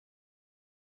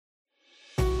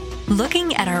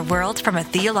Looking at our world from a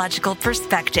theological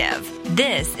perspective.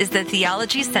 This is the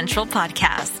Theology Central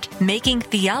Podcast, making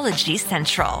theology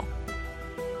central.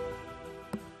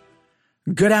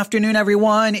 Good afternoon,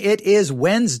 everyone. It is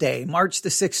Wednesday, March the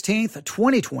 16th,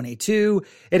 2022.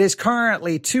 It is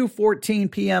currently 2:14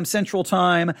 p.m. Central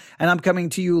Time, and I'm coming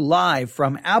to you live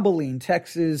from Abilene,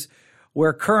 Texas,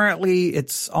 where currently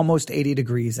it's almost 80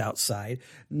 degrees outside.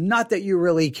 Not that you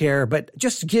really care, but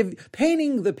just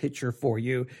painting the picture for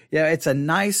you. Yeah, it's a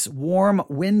nice, warm,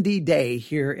 windy day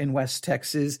here in West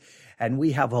Texas, and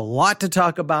we have a lot to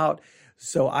talk about.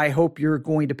 So I hope you're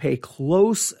going to pay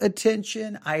close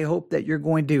attention. I hope that you're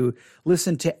going to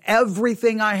listen to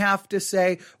everything I have to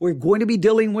say. We're going to be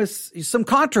dealing with some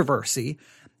controversy.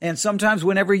 And sometimes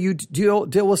whenever you deal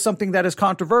with something that is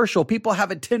controversial, people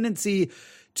have a tendency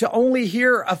to only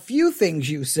hear a few things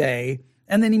you say,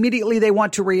 and then immediately they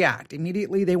want to react.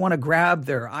 Immediately they want to grab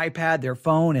their iPad, their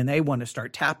phone, and they want to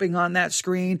start tapping on that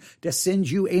screen to send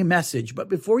you a message. But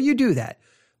before you do that,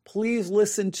 please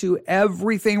listen to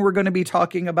everything we're going to be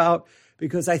talking about,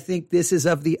 because I think this is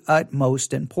of the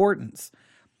utmost importance.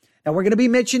 Now, we're going to be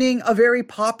mentioning a very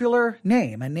popular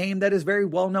name, a name that is very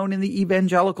well known in the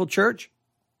evangelical church.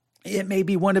 It may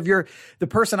be the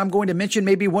person I'm going to mention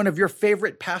may be one of your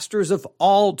favorite pastors of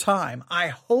all time. I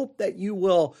hope that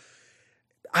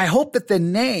the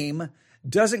name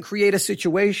doesn't create a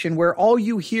situation where all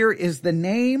you hear is the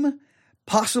name,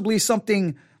 possibly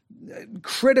something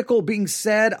critical being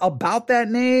said about that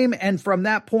name. And from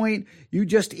that point, you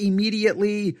just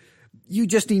immediately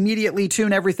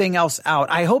tune everything else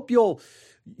out. I hope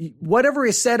whatever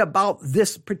is said about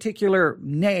this particular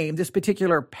name, this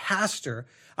particular pastor,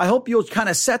 I hope you'll kind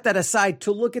of set that aside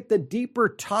to look at the deeper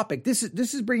topic. This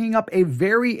is bringing up a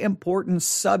very important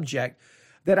subject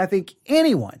that I think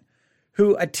anyone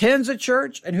who attends a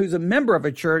church and who's a member of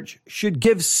a church should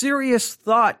give serious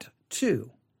thought to.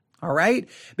 All right?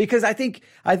 Because I think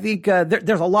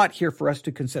there's a lot here for us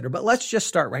to consider, but let's just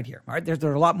start right here. All right? There's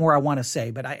a lot more I want to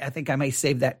say, but I think I may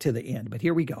save that to the end. But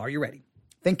here we go. Are you ready?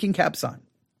 Thinking caps on.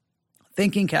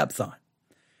 Thinking caps on.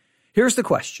 Here's the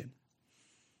question.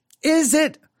 Is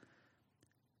it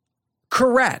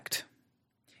correct?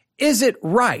 Is it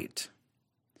right?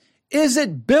 Is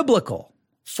it biblical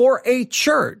for a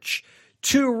church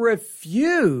to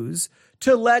refuse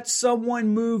to let someone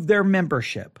move their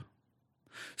membership?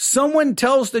 Someone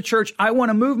tells the church, I want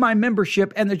to move my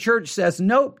membership, and the church says,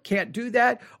 nope, can't do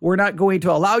that. We're not going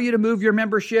to allow you to move your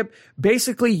membership.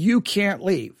 Basically, you can't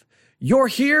leave. You're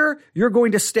here, you're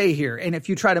going to stay here. And if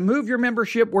you try to move your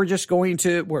membership, we're just not going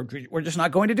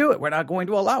to do it. We're not going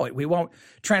to allow it. We won't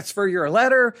transfer your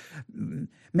letter.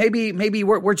 Maybe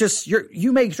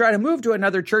you may try to move to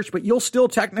another church, but you'll still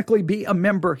technically be a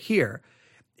member here.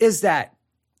 Is that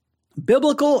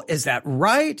biblical? Is that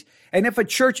right? And if a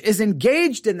church is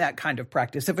engaged in that kind of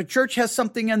practice, if a church has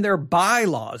something in their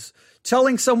bylaws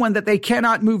telling someone that they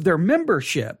cannot move their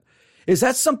membership, is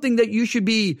that something that you should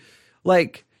be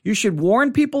you should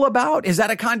warn people about? Is that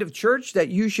a kind of church that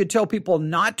you should tell people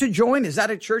not to join? Is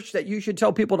that a church that you should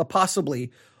tell people to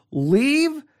possibly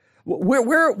leave?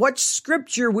 What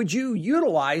scripture would you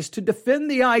utilize to defend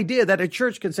the idea that a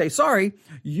church can say, sorry,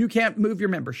 you can't move your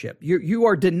membership. You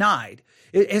are denied.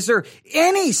 Is there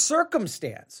any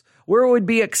circumstance where it would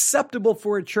be acceptable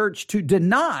for a church to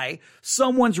deny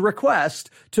someone's request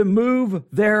to move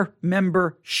their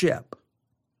membership?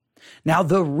 Now,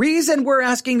 the reason we're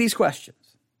asking these questions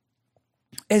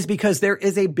is because there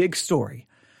is a big story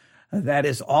that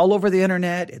is all over the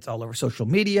internet. It's all over social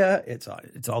media. It's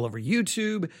all over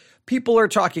YouTube. People are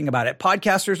talking about it.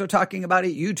 Podcasters are talking about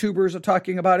it. YouTubers are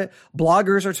talking about it.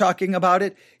 Bloggers are talking about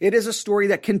it. It is a story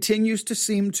that continues to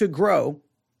seem to grow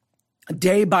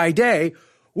day by day,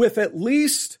 with at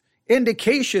least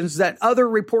indications that other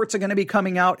reports are going to be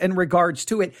coming out in regards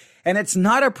to it. And it's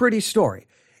not a pretty story.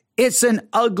 It's an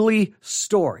ugly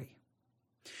story.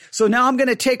 So now I'm going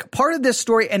to take part of this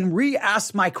story and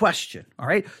re-ask my question. All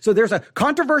right. So there's a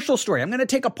controversial story. I'm going to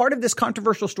take a part of this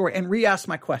controversial story and re-ask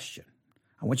my question.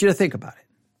 I want you to think about it.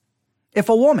 If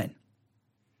a woman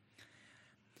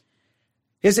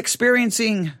is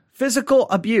experiencing physical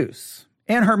abuse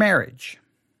in her marriage,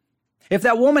 if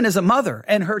that woman is a mother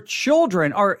and her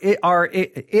children are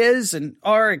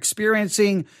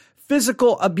experiencing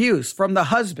physical abuse from the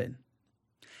husband,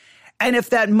 and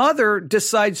if that mother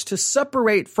decides to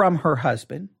separate from her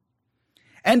husband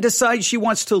and decides she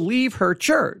wants to leave her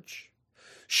church,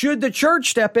 should the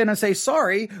church step in and say,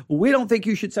 sorry, we don't think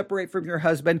you should separate from your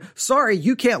husband. Sorry,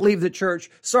 you can't leave the church.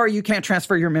 Sorry, you can't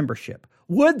transfer your membership.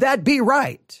 Would that be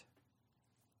right?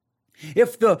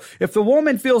 If the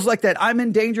woman feels like that, I'm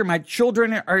in danger, my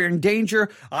children are in danger,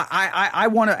 I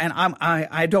want to, and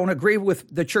I don't agree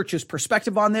with the church's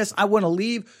perspective on this, I want to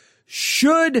leave.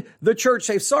 Should the church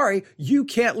say, sorry, you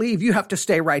can't leave, you have to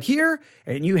stay right here,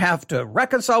 and you have to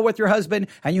reconcile with your husband,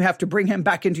 and you have to bring him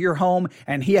back into your home,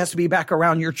 and he has to be back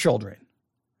around your children.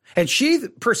 And she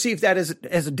perceived that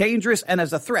as dangerous and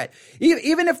as a threat.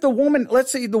 Even if the woman, let's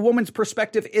say the woman's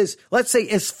perspective is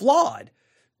flawed,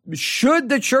 should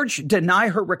the church deny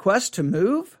her request to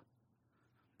move?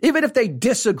 Even if they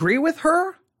disagree with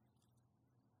her?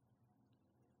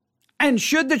 And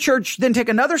should the church then take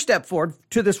another step forward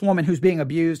to this woman who's being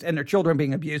abused and their children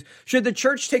being abused? Should the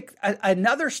church take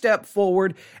another step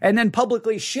forward and then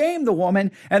publicly shame the woman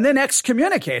and then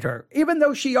excommunicate her, even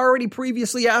though she already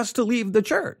previously asked to leave the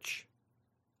church?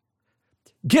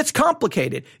 Gets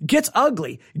complicated, gets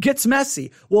ugly, gets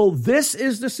messy. Well, this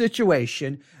is the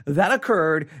situation that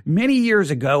occurred many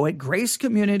years ago at Grace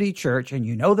Community Church, and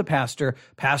you know the pastor,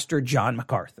 Pastor John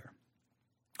MacArthur.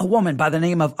 A woman by the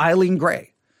name of Eileen Gray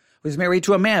was married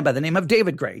to a man by the name of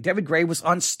David Gray. David Gray was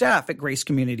on staff at Grace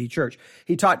Community Church.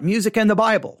 He taught music and the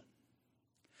Bible.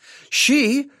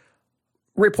 She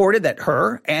reported that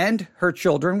her and her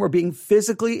children were being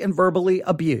physically and verbally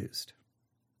abused.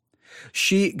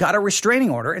 She got a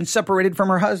restraining order and separated from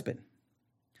her husband.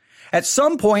 At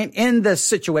some point in this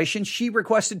situation, she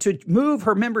requested to move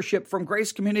her membership from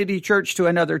Grace Community Church to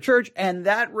another church, and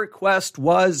that request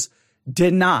was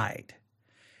denied.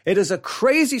 It is a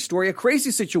crazy story, a crazy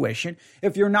situation.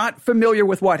 If you're not familiar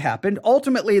with what happened,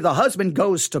 ultimately the husband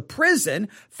goes to prison,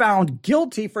 found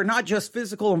guilty for not just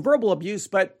physical and verbal abuse,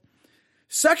 but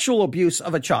sexual abuse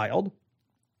of a child.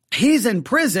 He's in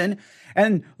prison,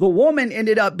 and the woman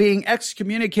ended up being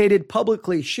excommunicated,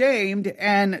 publicly shamed,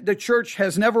 and the church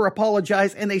has never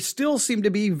apologized, and they still seem to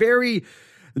be very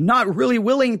not really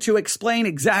willing to explain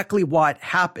exactly what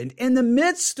happened. In the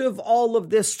midst of all of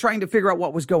this, trying to figure out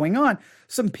what was going on,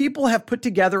 some people have put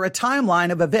together a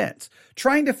timeline of events,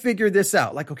 trying to figure this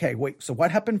out. Like, okay, wait, so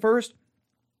what happened first?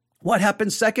 What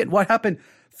happened second? What happened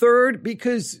third?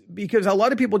 Because a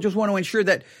lot of people just want to ensure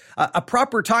that a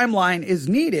proper timeline is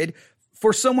needed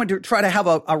for someone to try to have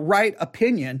a right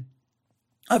opinion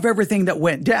of everything that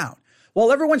went down.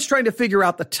 While everyone's trying to figure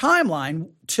out the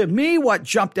timeline, to me, what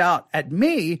jumped out at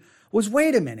me was,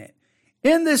 wait a minute.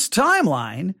 In this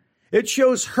timeline, it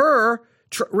shows her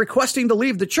requesting to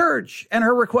leave the church, and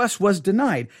her request was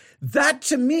denied. That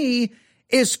to me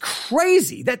is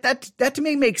crazy. That to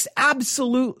me makes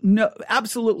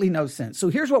absolutely no sense. So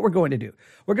here's what we're going to do.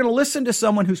 We're going to listen to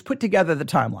someone who's put together the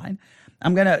timeline.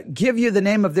 I'm going to give you the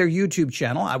name of their YouTube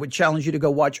channel. I would challenge you to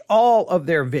go watch all of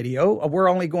their video. We're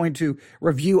only going to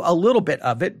review a little bit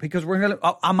of it because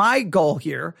my goal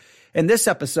here in this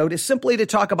episode is simply to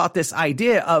talk about this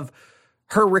idea of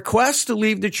her request to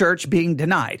leave the church being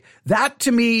denied. That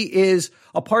to me is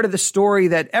a part of the story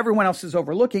that everyone else is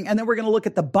overlooking. And then we're going to look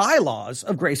at the bylaws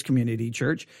of Grace Community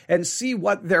Church and see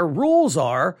what their rules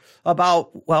are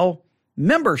about,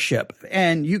 membership.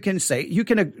 And you can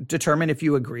determine if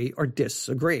you agree or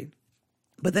disagree.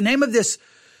 But the name of this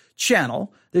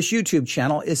channel, this YouTube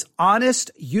channel, is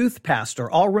Honest Youth Pastor,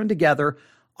 all run together.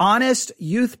 Honest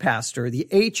Youth Pastor. The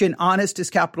H in honest is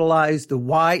capitalized, the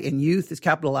Y in youth is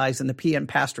capitalized, and the P in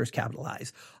pastor is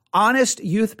capitalized. Honest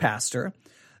Youth Pastor.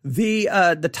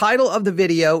 The title of the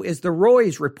video is The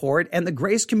Roy's Report and the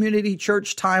Grace Community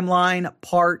Church Timeline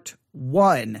Part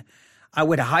 1. I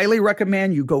would highly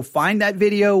recommend you go find that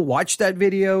video, watch that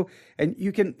video, and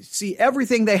you can see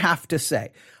everything they have to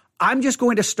say. I'm just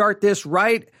going to start this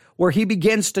right where he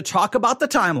begins to talk about the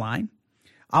timeline.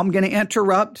 I'm going to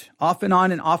interrupt off and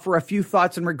on and offer a few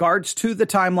thoughts in regards to the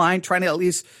timeline, trying to at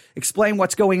least explain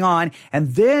what's going on.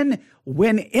 And then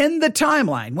when in the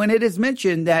timeline, when it is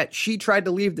mentioned that she tried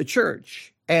to leave the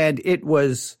church and it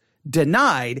was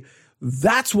denied,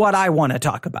 that's what I want to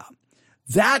talk about.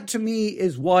 That to me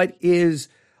is what is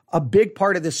a big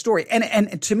part of this story.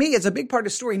 And to me, it's a big part of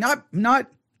the story,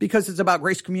 not because it's about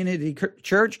Grace Community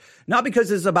Church, not because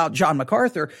it's about John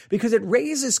MacArthur, because it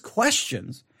raises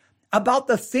questions about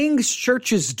the things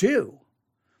churches do,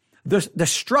 the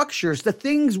structures, the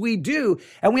things we do.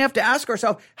 And we have to ask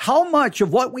ourselves, how much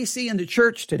of what we see in the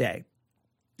church today,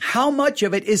 how much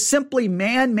of it is simply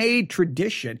man-made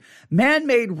tradition,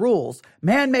 man-made rules,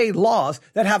 man-made laws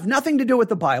that have nothing to do with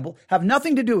the Bible, have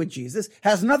nothing to do with Jesus,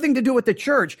 has nothing to do with the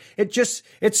church. It's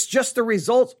just the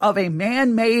result of a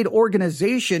man-made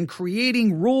organization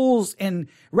creating rules and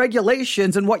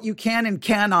regulations and what you can and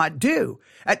cannot do.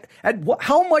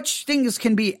 How much things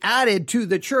can be added to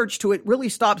the church to it really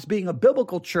stops being a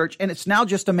biblical church and it's now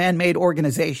just a man-made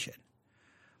organization.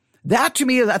 That to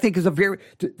me, I think is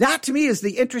that to me is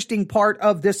the interesting part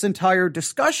of this entire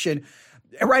discussion.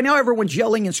 Right now, everyone's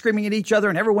yelling and screaming at each other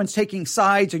and everyone's taking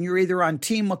sides, and you're either on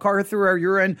team MacArthur or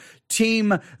you're in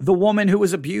team the woman who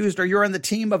was abused, or you're on the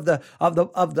team of the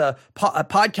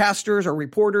podcasters or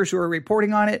reporters who are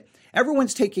reporting on it.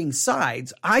 Everyone's taking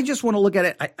sides. I just want to look at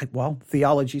it,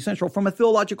 Theology Central, from a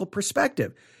theological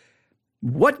perspective.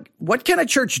 What can a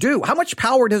church do? How much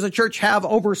power does a church have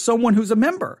over someone who's a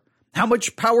member? How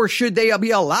much power should they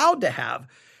be allowed to have?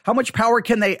 How much power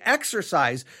can they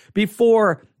exercise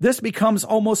before this becomes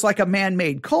almost like a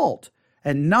man-made cult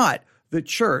and not the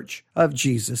Church of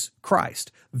Jesus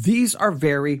Christ? These are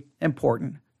very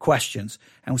important questions.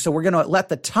 And so we're going to let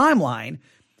the timeline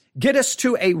get us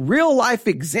to a real-life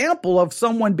example of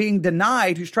someone being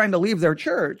denied who's trying to leave their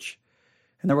church.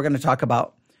 And then we're going to talk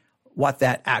about what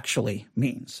that actually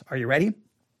means. Are you ready?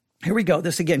 Here we go.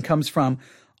 This again comes from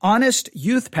Honest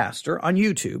Youth Pastor on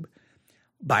YouTube.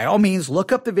 By all means,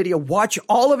 look up the video, watch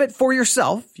all of it for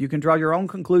yourself. You can draw your own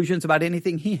conclusions about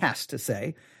anything he has to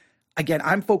say. Again,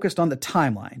 I'm focused on the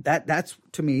timeline. That's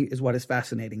to me is what is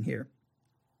fascinating here.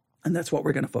 And that's what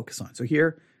we're going to focus on. So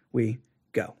here we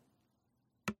go.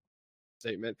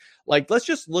 Statement. Let's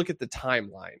just look at the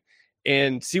timeline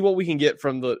and see what we can get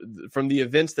from the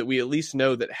events that we at least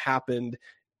know that happened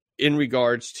in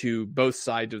regards to both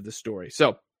sides of the story.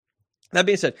 So that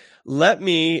being said, let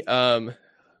me, I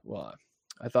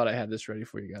thought I had this ready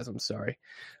for you guys. I'm sorry.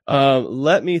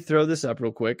 Let me throw this up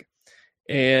real quick.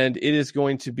 And it is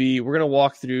going to be, we're going to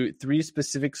walk through 3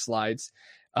 specific slides,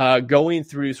 going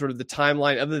through sort of the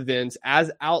timeline of events as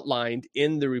outlined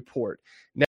in the report.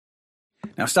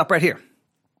 Now stop right here.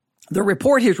 The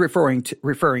report he's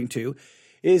referring to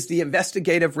is the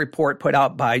investigative report put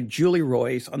out by Julie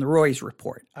Roys on the Roys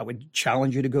Report. I would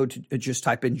challenge you to go to just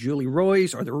type in Julie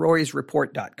Roys or the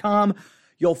RoysReport.com.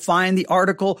 You'll find the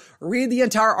article, read the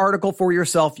entire article for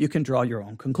yourself. You can draw your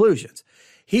own conclusions.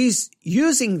 He's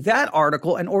using that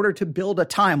article in order to build a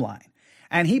timeline.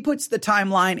 And he puts the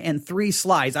timeline in 3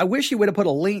 slides. I wish he would have put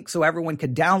a link so everyone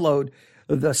could download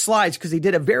the slides, because he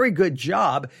did a very good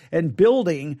job in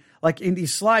building in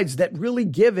these slides that really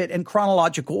give it in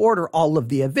chronological order all of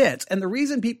the events. And the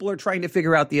reason people are trying to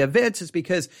figure out the events is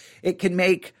because it can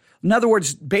make, in other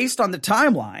words, based on the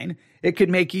timeline, it could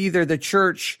make either the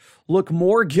church look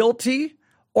more guilty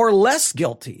or less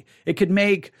guilty. It could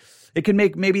make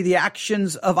maybe the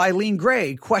actions of Eileen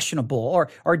Gray questionable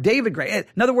or David Gray.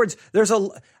 In other words,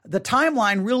 the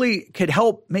timeline really could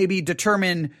help maybe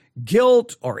determine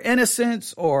guilt or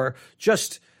innocence or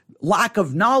just lack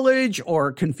of knowledge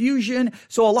or confusion.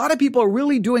 So a lot of people are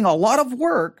really doing a lot of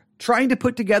work trying to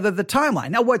put together the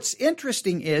timeline. Now, what's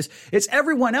interesting is it's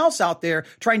everyone else out there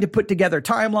trying to put together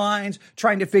timelines,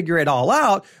 trying to figure it all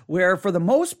out, where for the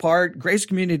most part, Grace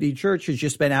Community Church has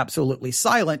just been absolutely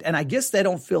silent. And I guess they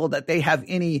don't feel that they have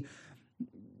any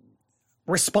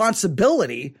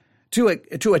responsibility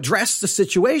to address the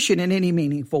situation in any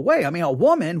meaningful way. I mean, a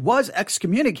woman was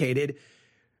excommunicated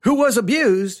who was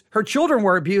abused, her children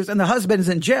were abused, and the husband's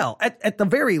in jail. At the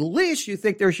very least, you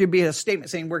think there should be a statement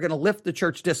saying we're going to lift the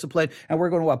church discipline and we're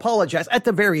going to apologize at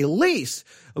the very least.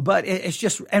 But it's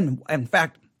just, and in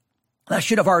fact, that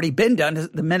should have already been done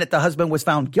the minute the husband was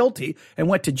found guilty and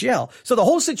went to jail. So the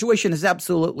whole situation is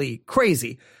absolutely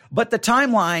crazy. But the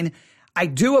timeline, I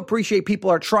do appreciate people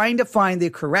are trying to find the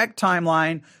correct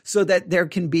timeline so that there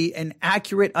can be an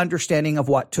accurate understanding of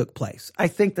what took place. I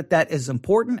think that is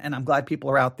important, and I'm glad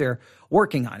people are out there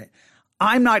working on it.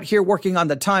 I'm not here working on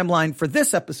the timeline for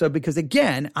this episode because,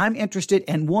 again, I'm interested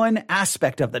in one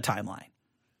aspect of the timeline.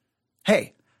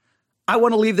 Hey, I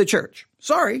want to leave the church.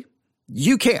 Sorry,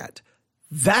 you can't.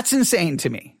 That's insane to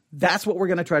me. That's what we're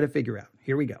going to try to figure out.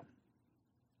 Here we go.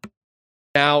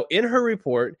 Now, in her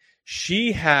report,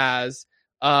 she has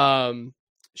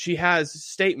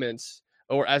statements,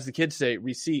 or as the kids say,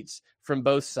 receipts from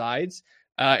both sides.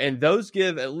 And those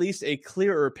give at least a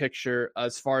clearer picture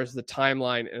as far as the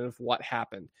timeline and of what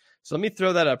happened. So let me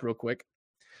throw that up real quick.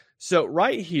 So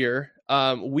right here,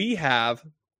 we have,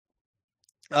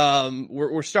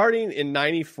 we're starting in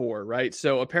 94, right?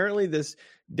 So apparently this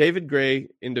David Gray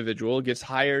individual gets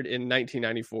hired in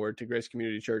 1994 to Grace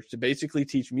Community Church to basically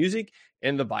teach music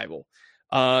and the Bible.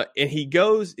 And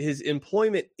his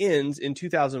employment ends in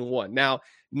 2001. Now,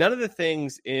 none of the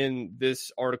things in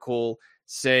this article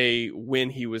say when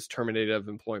he was terminated of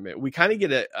employment. We kind of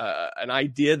get an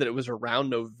idea that it was around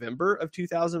November of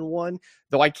 2001,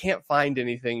 though I can't find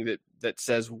anything that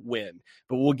says when,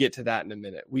 but we'll get to that in a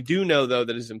minute. We do know, though,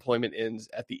 that his employment ends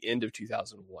at the end of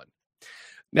 2001.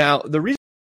 Now,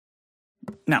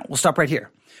 Now, we'll stop right here.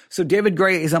 So David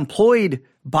Gray is employed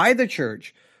by the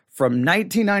church from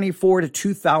 1994 to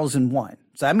 2001.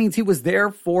 So that means he was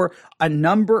there for a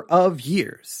number of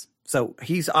years. So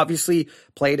he's obviously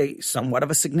played somewhat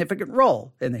of a significant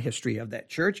role in the history of that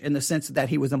church in the sense that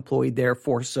he was employed there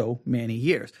for so many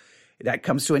years. That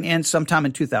comes to an end sometime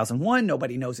in 2001.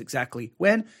 Nobody knows exactly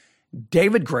when.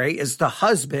 David Gray is the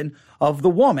husband of the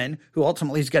woman who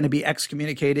ultimately is going to be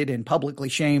excommunicated and publicly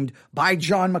shamed by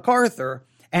John MacArthur.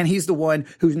 And he's the one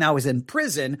who now is in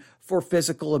prison for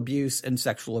physical abuse and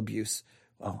sexual abuse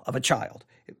of a child.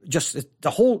 Just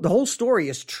the whole story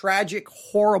is tragic,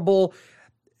 horrible,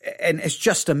 and it's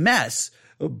just a mess.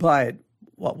 But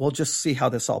we'll just see how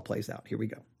this all plays out. Here we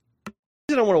go. The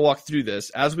reason I want to walk through this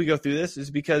as we go through this is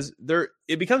because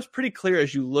it becomes pretty clear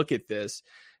as you look at this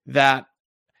that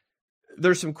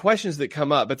there's some questions that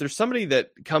come up, but there's somebody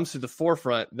that comes to the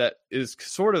forefront that is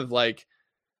sort of like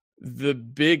the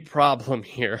big problem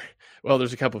here. Well,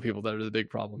 there's a couple of people that are the big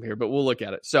problem here, but we'll look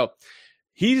at it. So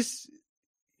he's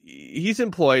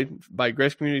employed by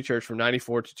Grace Community Church from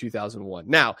 94 to 2001.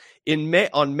 Now,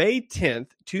 on May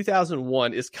 10th,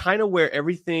 2001 is kind of where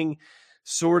everything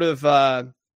sort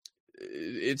of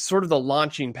it's sort of the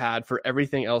launching pad for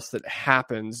everything else that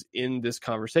happens in this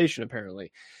conversation,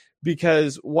 apparently.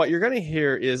 Because what you're going to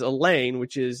hear is Elaine,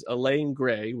 which is Elaine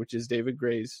Gray, which is David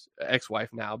Gray's ex-wife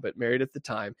now, but married at the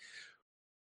time.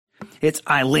 It's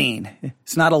Eileen.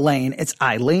 It's not Elaine. It's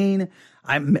Eileen.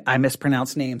 I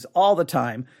mispronounce names all the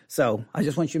time. So I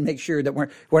just want you to make sure that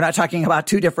we're not talking about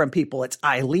two different people. It's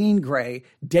Eileen Gray,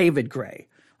 David Gray.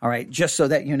 All right. Just so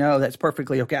that you know, that's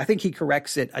perfectly okay. I think he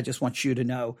corrects it. I just want you to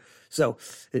know. So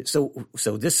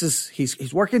this is,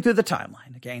 he's working through the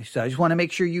timeline. Okay. So I just want to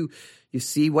make sure you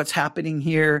see what's happening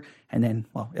here, and then,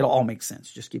 well, it'll all make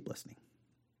sense. Just keep listening.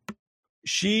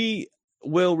 She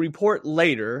will report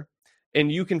later, and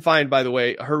you can find, by the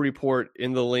way, her report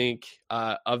in the link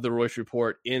of the Royce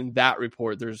report. In that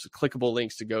report, there's clickable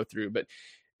links to go through. But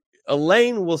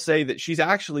Elaine will say that she's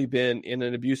actually been in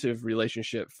an abusive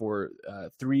relationship for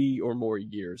 3 or more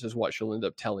years, is what she'll end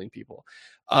up telling people.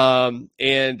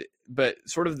 But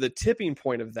sort of the tipping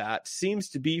point of that seems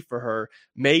to be for her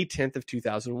May 10th of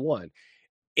 2001.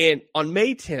 And on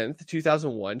May 10th,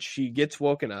 2001, she gets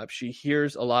woken up. She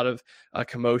hears a lot of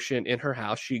commotion in her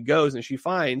house. She goes and she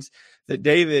finds that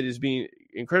David is being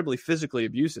incredibly physically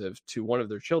abusive to one of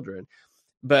their children.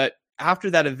 But after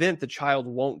that event, the child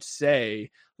won't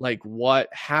say like what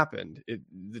happened.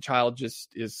 The child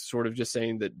just is sort of just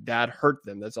saying that dad hurt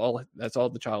them. That's all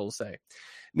the child will say.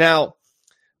 Now,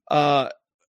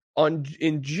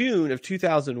 in June of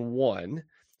 2001,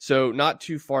 so not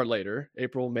too far later,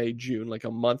 April, May, June, like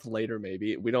a month later,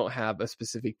 maybe, we don't have a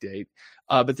specific date,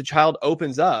 but the child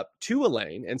opens up to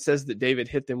Elaine and says that David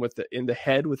hit them in the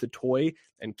head with a toy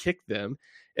and kicked them.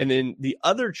 And then the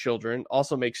other children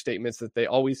also make statements that they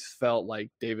always felt like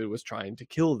David was trying to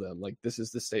kill them. Like, this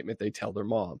is the statement they tell their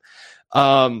mom.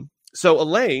 So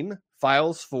Elaine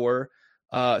files for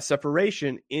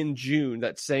separation in June.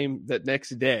 That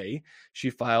next day,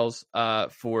 she files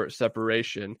for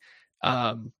separation.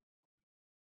 And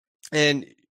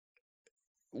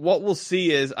what we'll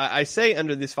see is, I say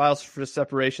under these files for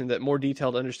separation that more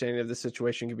detailed understanding of the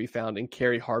situation can be found in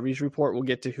Kerry Harvey's report. We'll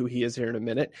get to who he is here in a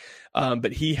minute.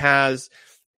 But he has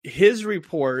his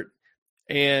report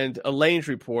and Elaine's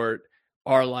report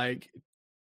are like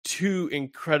two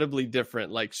incredibly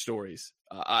different like stories.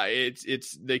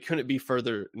 They couldn't be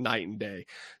further night and day.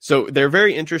 So they're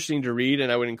very interesting to read, and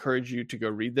I would encourage you to go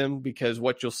read them, because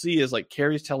what you'll see is like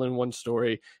Carrie's telling one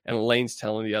story and Elaine's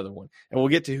telling the other one. And we'll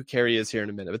get to who Carrie is here in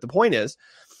a minute. But the point is,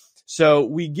 so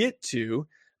we get to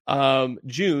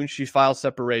June. She files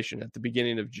separation at the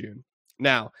beginning of June.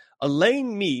 Now,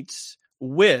 Elaine meets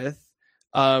with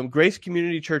Grace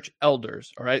Community Church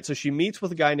elders. All right. So she meets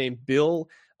with a guy named Bill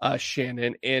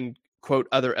Shannon and, quote,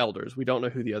 other elders. We don't know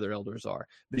who the other elders are,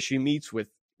 but she meets with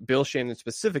Bill Shannon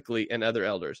specifically and other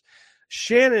elders.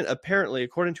 Shannon, apparently,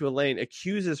 according to Elaine,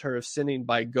 accuses her of sinning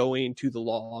by going to the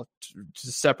law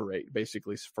to separate,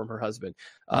 basically, from her husband.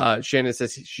 Shannon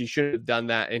says she shouldn't have done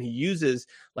that, and he uses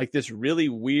like this really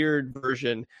weird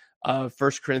version of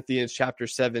 1 Corinthians chapter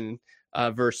 7,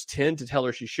 verse 10 to tell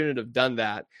her she shouldn't have done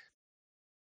that.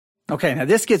 Okay, now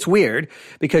this gets weird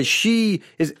because she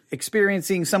is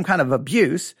experiencing some kind of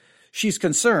abuse. She's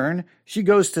concerned. She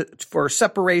goes for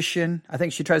separation. I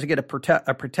think she tries to get a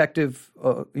protective,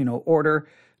 order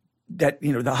that,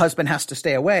 the husband has to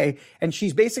stay away. And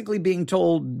she's basically being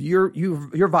told,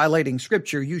 you're violating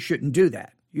scripture. You shouldn't do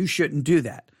that. You shouldn't do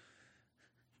that.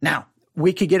 Now,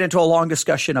 we could get into a long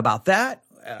discussion about that.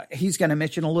 He's going to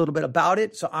mention a little bit about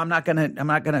it. So I'm not going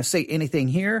to say anything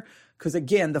here, because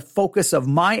again, the focus of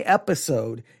my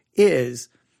episode is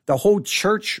the whole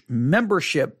church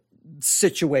membership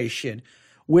situation,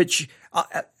 which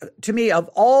to me, of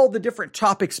all the different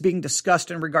topics being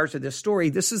discussed in regards to this story,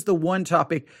 this is the one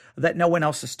topic that no one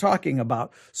else is talking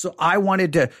about. So I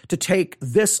wanted to take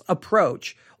this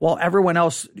approach while everyone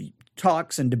else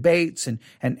talks and debates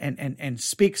and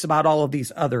speaks about all of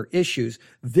these other issues.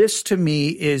 This to me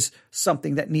is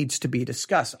something that needs to be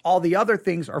discussed. All the other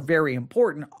things are very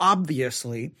important,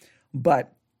 obviously,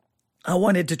 but I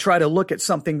wanted to try to look at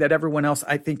something that everyone else,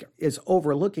 I think, is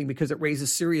overlooking because it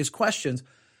raises serious questions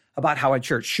about how a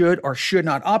church should or should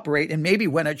not operate. And maybe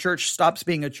when a church stops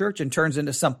being a church and turns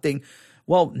into something,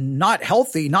 well, not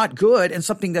healthy, not good, and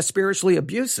something that's spiritually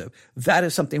abusive. That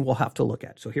is something we'll have to look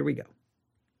at. So here we go.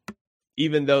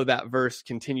 Even though that verse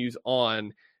continues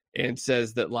on and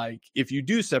says that, like, if you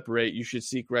do separate, you should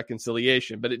seek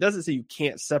reconciliation. But it doesn't say you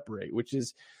can't separate, which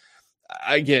is,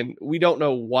 again, we don't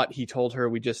know what he told her.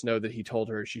 We just know that he told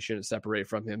her she shouldn't separate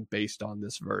from him based on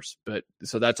this verse. But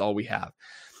so that's all we have.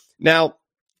 Now,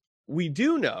 we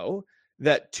do know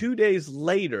that 2 days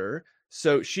later,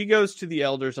 so she goes to the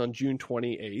elders on June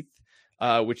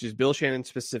 28th, which is Bill Shannon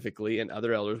specifically and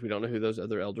other elders. We don't know who those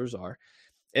other elders are.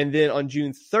 And then on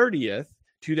June 30th,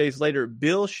 2 days later,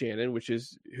 Bill Shannon, which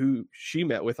is who she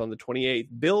met with on the 28th,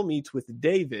 Bill meets with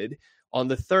David on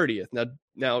the 30th.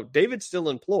 Now David's still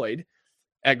employed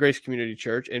at Grace Community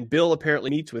Church, and Bill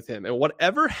apparently meets with him. And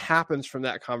whatever happens from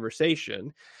that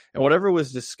conversation and whatever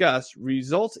was discussed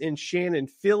results in Shannon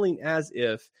feeling as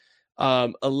if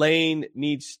Elaine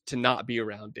needs to not be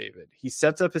around David. He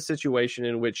sets up a situation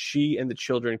in which she and the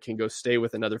children can go stay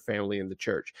with another family in the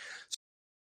church.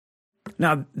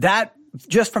 Now, that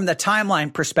just from the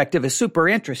timeline perspective is super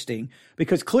interesting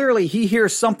because clearly he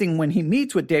hears something when he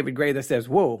meets with David Gray that says,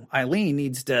 whoa,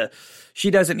 Eileen she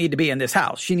doesn't need to be in this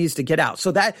house. She needs to get out.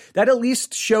 So that at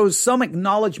least shows some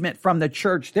acknowledgement from the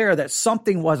church there that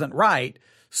something wasn't right,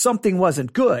 something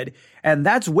wasn't good. And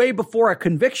that's way before a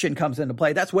conviction comes into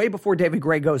play. That's way before David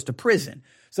Gray goes to prison.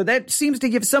 So that seems to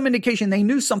give some indication they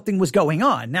knew something was going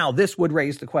on. Now, this would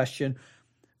raise the question,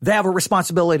 they have a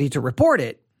responsibility to report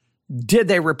it. Did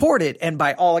they report it? And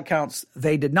by all accounts,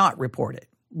 they did not report it.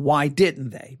 Why didn't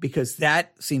they? Because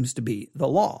that seems to be the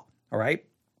law. All right.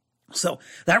 So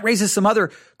that raises some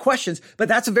other questions, but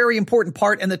that's a very important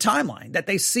part in the timeline that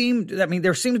there seems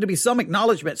to be some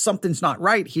acknowledgement something's not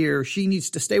right here. She needs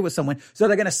to stay with someone. So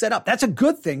they're going to set up. That's a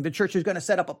good thing. The church is going to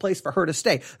set up a place for her to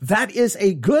stay. That is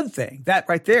a good thing. That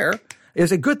right there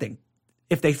is a good thing.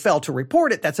 If they fail to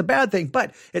report it, that's a bad thing.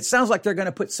 But it sounds like they're going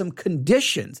to put some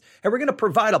conditions. And we're going to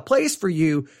provide a place for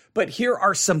you, but here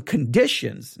are some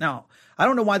conditions. Now, I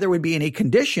don't know why there would be any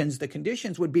conditions. The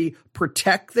conditions would be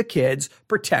protect the kids,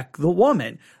 protect the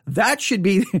woman. There shouldn't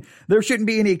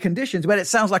be any conditions, but it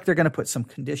sounds like they're going to put some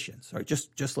conditions. All right,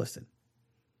 just listen.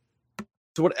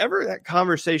 So whatever that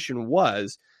conversation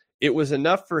was, it was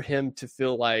enough for him to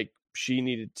feel like she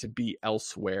needed to be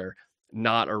elsewhere,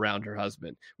 not around her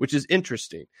husband, which is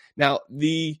interesting. Now,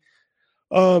 the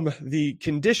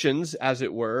conditions, as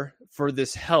it were, for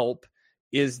this help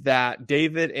is that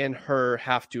David and her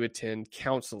have to attend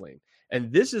counseling.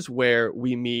 And this is where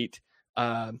we meet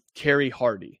Carrie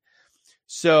Hardy.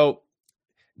 So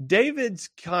David's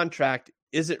contract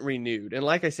isn't renewed. And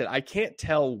like I said, I can't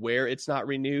tell where it's not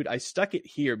renewed. I stuck it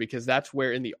here because that's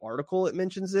where in the article it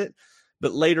mentions it.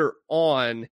 But later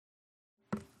on,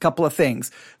 couple of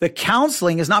things. The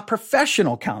counseling is not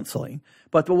professional counseling,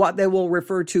 but what they will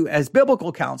refer to as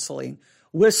biblical counseling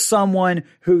with someone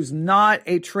who's not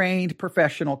a trained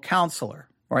professional counselor.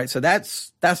 All right. So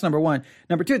that's number one.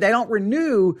 Number two, they don't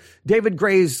renew David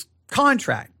Gray's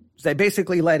contract. They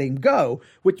basically let him go,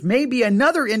 which may be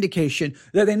another indication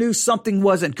that they knew something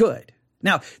wasn't good.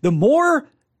 Now, the more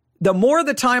the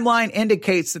timeline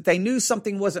indicates that they knew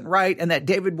something wasn't right and that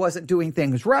David wasn't doing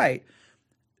things right,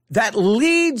 that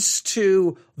leads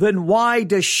to, then why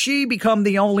does she become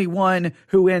the only one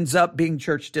who ends up being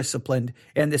church disciplined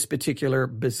in this particular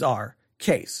bizarre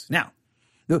case? Now,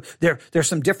 there's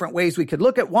some different ways we could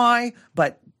look at why,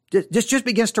 but this just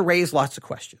begins to raise lots of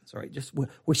questions. All right,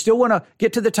 we still want to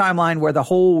get to the timeline where the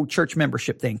whole church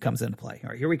membership thing comes into play. All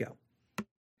right, here we go.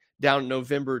 Down in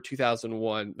November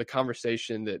 2001, the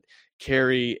conversation that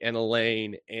Carrie and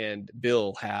Elaine and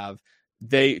Bill have,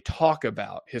 they talk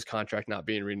about his contract not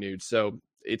being renewed. So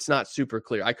it's not super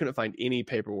clear. I couldn't find any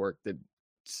paperwork that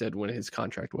said when his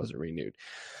contract wasn't renewed.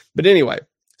 But anyway,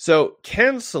 so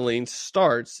counseling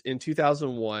starts in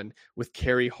 2001 with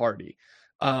Carrie Hardy.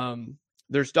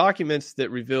 There's documents that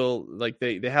reveal, like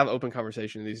they have open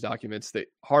conversation in these documents that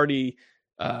Hardy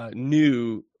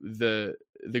knew the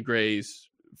Grays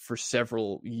for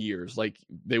several years. Like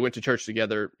they went to church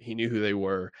together. He knew who they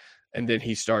were. and then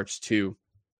he starts to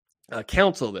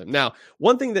counsel them. Now,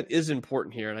 one thing that is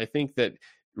important here, and I think that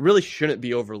really shouldn't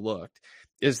be overlooked,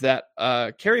 is that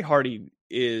Kerry Hardy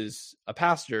is a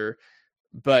pastor,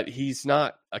 but he's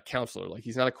not a counselor. Like,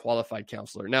 he's not a qualified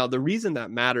counselor. Now, the reason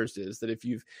that matters is that if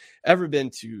you've ever been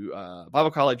to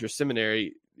Bible college or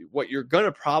seminary, what you're going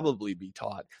to probably be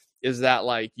taught is that,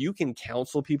 like, you can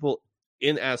counsel people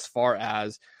in as far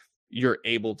as you're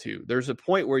able to. There's a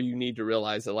point where you need to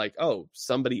realize that, like, oh,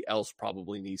 somebody else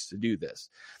probably needs to do this.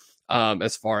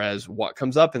 As far as what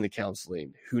comes up in the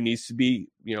counseling, who needs to be,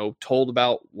 told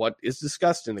about what is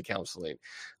discussed in the counseling.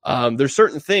 There's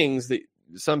certain things that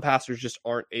some pastors just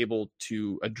aren't able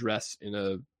to address in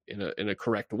a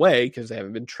correct way because they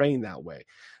haven't been trained that way.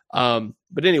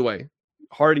 But anyway,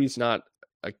 Hardy's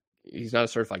he's not a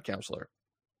certified counselor.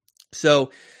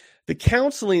 So the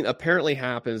counseling apparently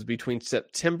happens between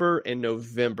September and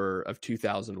November of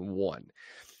 2001.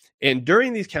 And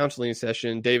during these counseling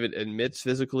sessions, David admits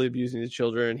physically abusing the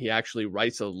children. He actually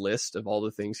writes a list of all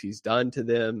the things he's done to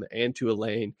them and to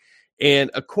Elaine. And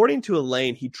according to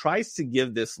Elaine, he tries to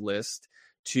give this list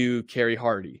to Kerry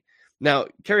Hardy. Now,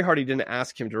 Kerry Hardy didn't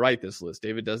ask him to write this list.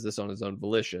 David does this on his own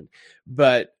volition.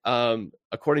 But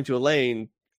according to Elaine,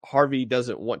 Harvey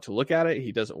doesn't want to look at it.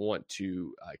 He doesn't want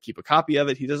to keep a copy of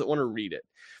it. He doesn't want to read it.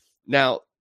 Now,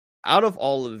 out of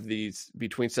all of these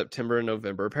between September and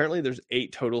November, apparently there's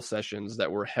 8 total sessions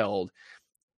that were held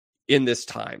in this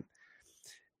time.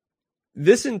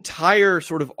 This entire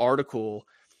sort of article,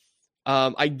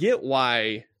 I get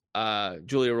why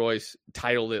Julia Royce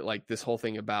titled it like this whole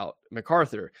thing about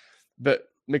MacArthur, but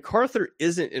MacArthur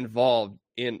isn't involved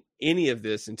in any of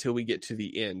this until we get to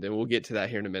the end, and we'll get to that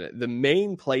here in a minute. The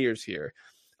main players here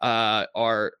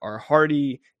are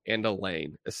Hardy and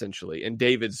Elaine, essentially, and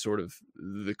David's sort of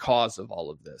the cause of all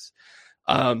of this.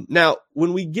 Now,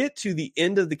 when we get to the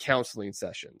end of the counseling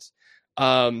sessions,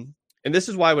 and this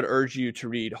is why I would urge you to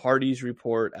read Hardy's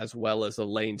report as well as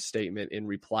Elaine's statement in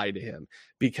reply to him,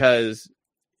 because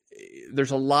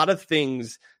there's a lot of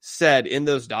things said in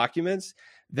those documents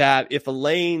that if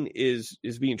Elaine is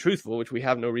being truthful, which we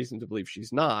have no reason to believe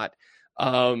she's not,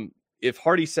 if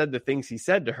Hardy said the things he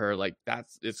said to her, like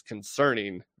it's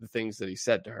concerning the things that he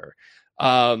said to her.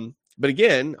 But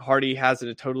again, Hardy has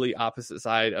a totally opposite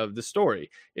side of the story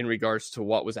in regards to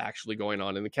what was actually going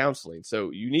on in the counseling.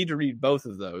 So you need to read both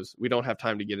of those. We don't have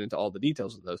time to get into all the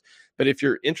details of those, but if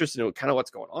you're interested in kind of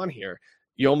what's going on here,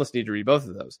 you almost need to read both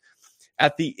of those.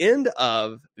 At the end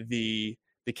of the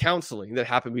counseling that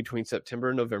happened between September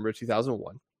and November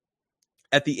 2001,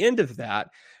 at the end of that,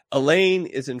 Elaine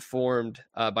is informed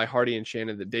by Hardy and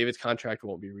Shannon that David's contract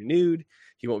won't be renewed.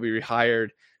 He won't be rehired.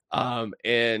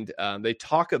 And they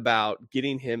talk about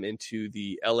getting him into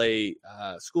the LA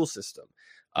school system.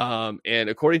 And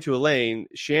according to Elaine,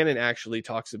 Shannon actually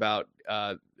talks about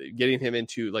getting him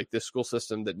into like this school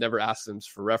system that never asks him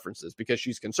for references, because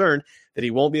she's concerned that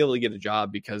he won't be able to get a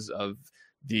job because of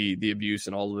the abuse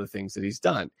and all of the things that he's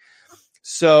done.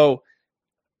 So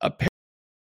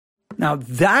now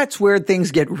that's where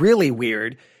things get really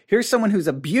weird. Here's someone who's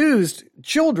abused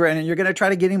children, and you're going to try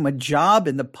to get him a job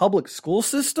in the public school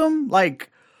system?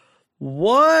 Like,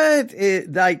 what?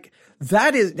 That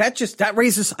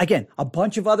raises, again, a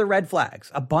bunch of other red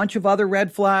flags,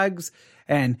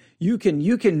 and you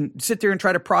can sit there and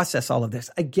try to process all of this.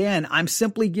 Again, I'm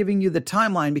simply giving you the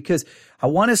timeline because I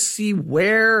want to see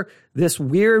where this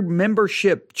weird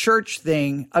membership church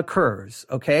thing occurs.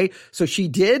 Okay. So she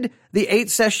did the 8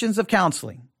 sessions of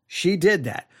counseling. She did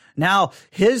that. Now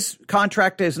his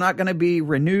contract is not going to be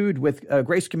renewed with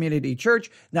Grace Community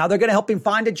Church. Now they're going to help him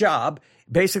find a job,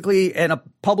 basically in a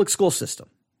public school system.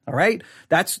 All right.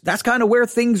 That's kind of where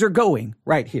things are going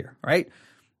right here. Right.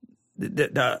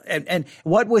 And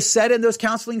what was said in those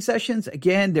counseling sessions,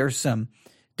 again, there's some,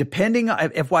 depending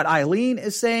on if what Eileen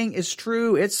is saying is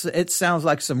true, it sounds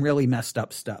like some really messed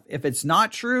up stuff. If it's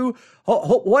not true,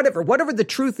 whatever the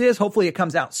truth is, hopefully it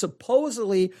comes out.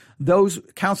 Supposedly those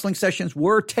counseling sessions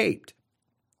were taped.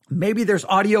 Maybe there's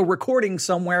audio recording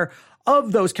somewhere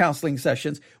of those counseling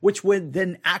sessions, which would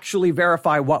then actually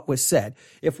verify what was said.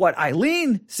 If what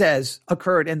Eileen says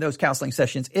occurred in those counseling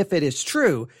sessions, if it is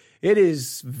true, it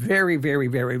is very, very,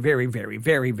 very, very, very,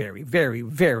 very, very, very,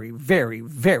 very, very,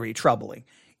 very troubling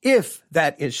if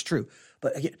that is true.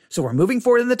 But again, so we're moving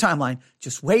forward in the timeline.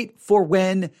 Just wait for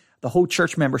when the whole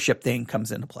church membership thing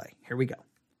comes into play. Here we go.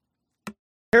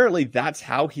 Apparently that's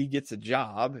how he gets a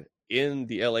job in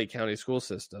the LA County school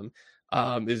system,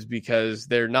 is because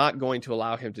they're not going to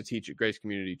allow him to teach at Grace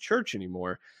Community Church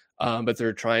anymore. But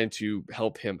they're trying to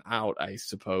help him out, I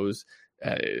suppose.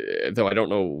 Though I don't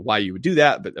know why you would do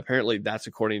that, but apparently that's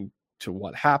according to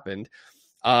what happened.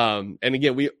 And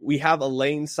again, we have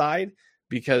Elaine's side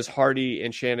because Hardy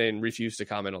and Shannon refused to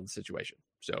comment on the situation.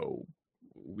 So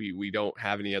we don't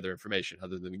have any other information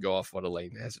other than to go off what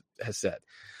Elaine has said.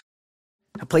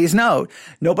 Please note,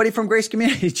 nobody from Grace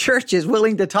Community Church is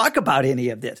willing to talk about any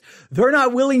of this. They're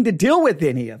not willing to deal with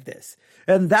any of this.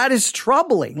 And that is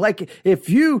troubling. Like, if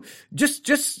you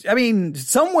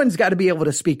someone's got to be able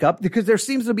to speak up, because there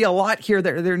seems to be a lot here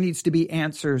that there needs to be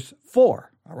answers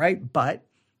for. All right. But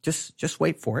just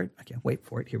wait for it. I can't wait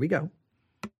for it. Here we go.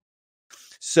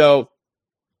 So,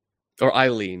 or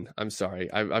Eileen, I'm sorry.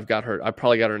 I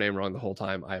probably got her name wrong the whole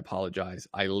time. I apologize.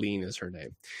 Eileen is her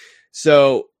name.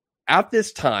 So at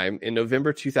this time in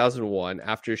November 2001,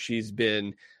 after she's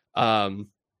been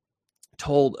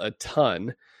told a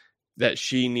ton that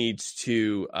she needs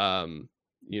to,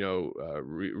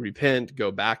 repent,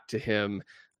 go back to him.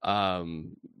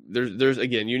 There's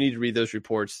again, you need to read those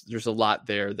reports. There's a lot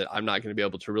there that I'm not going to be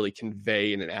able to really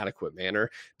convey in an adequate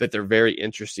manner, but they're very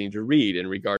interesting to read in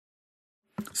regard.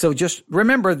 So just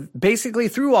remember, basically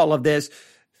through all of this,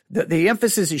 the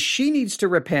emphasis is she needs to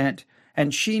repent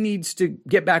and she needs to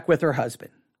get back with her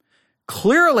husband.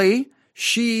 Clearly,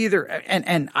 she either,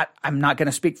 and I'm not going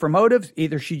to speak for motives,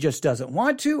 either she just doesn't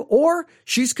want to, or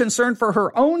she's concerned for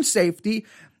her own safety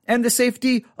and the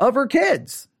safety of her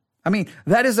kids. I mean,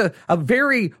 that is a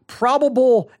very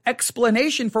probable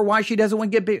explanation for why she doesn't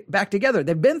want to get back together.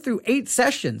 They've been through 8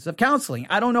 sessions of counseling.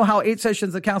 I don't know how 8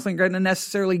 sessions of counseling are going to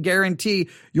necessarily guarantee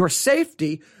your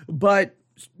safety, but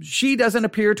she doesn't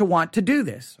appear to want to do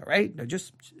this. All right. Now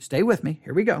just stay with me.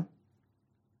 Here we go.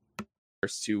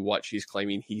 To what she's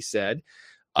claiming he said.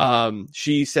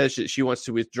 She says that she wants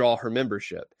to withdraw her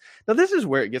membership. Now, this is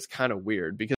where it gets kind of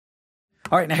weird because.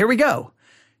 All right. Now, here we go.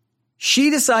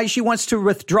 She decides she wants to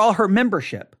withdraw her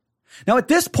membership. Now, at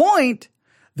this point,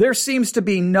 there seems to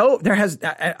be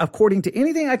according to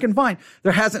anything I can find,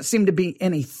 there hasn't seemed to be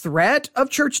any threat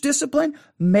of church discipline.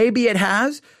 Maybe it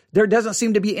has. There doesn't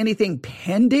seem to be anything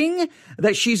pending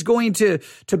that she's going to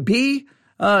be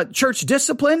church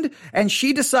disciplined, and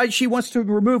she decides she wants to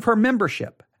remove her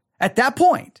membership. At that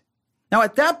point,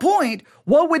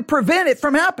 what would prevent it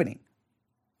from happening?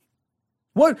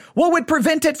 What would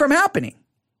prevent it from happening?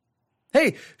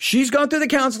 Hey, she's gone through the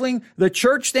counseling. The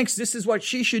church thinks this is what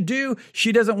she should do.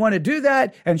 She doesn't want to do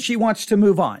that, and she wants to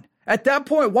move on. At that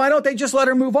point, why don't they just let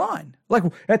her move on? Like,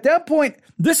 at that point,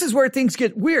 this is where things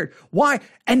get weird. Why?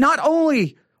 And not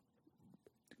only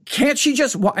can't she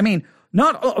just, I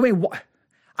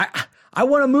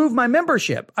want to move my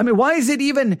membership. I mean, why is it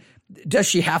even, does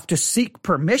she have to seek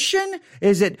permission?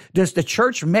 Does the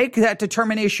church make that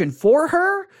determination for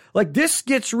her? Like, this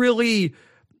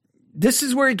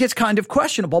is where it gets kind of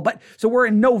questionable. But so we're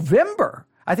in November,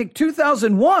 I think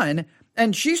 2001,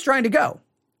 and she's trying to go.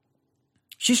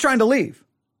 She's trying to leave.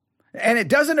 And it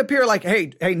doesn't appear like,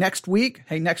 hey, next week,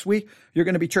 you're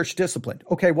going to be church disciplined.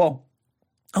 Okay, well,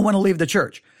 I want to leave the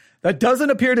church. That doesn't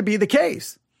appear to be the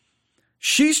case.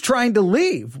 She's trying to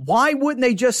leave. Why wouldn't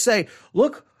they just say,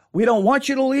 look, we don't want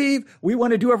you to leave. We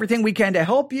want to do everything we can to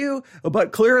help you.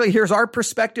 But clearly, here's our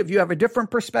perspective. You have a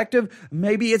different perspective.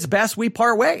 Maybe it's best we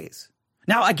part ways.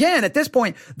 Now, again, at this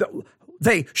point,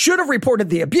 they should have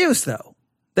reported the abuse, though.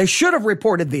 They should have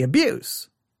reported the abuse.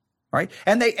 Right.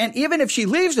 And even if she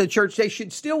leaves the church, they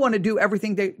should still want to do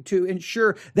everything to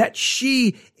ensure that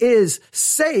she is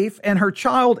safe and her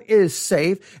child is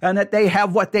safe and that they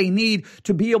have what they need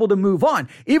to be able to move on.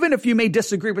 Even if you may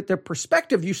disagree with their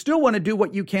perspective, you still want to do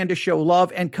what you can to show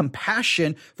love and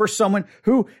compassion for someone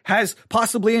who has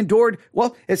possibly endured.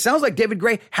 Well, it sounds like David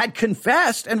Gray had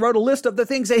confessed and wrote a list of the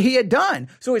things that he had done.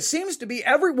 So it seems to be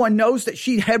everyone knows that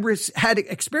she had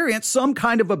experienced some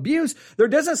kind of abuse. There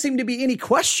doesn't seem to be any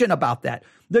question about that.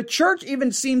 The church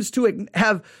even seems to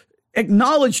have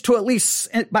acknowledged, to at least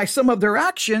by some of their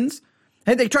actions,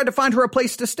 and they tried to find her a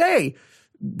place to stay.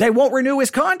 They won't renew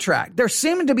his contract. There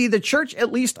seemed to be the church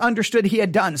at least understood he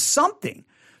had done something.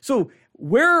 So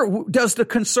where does the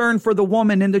concern for the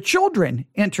woman and the children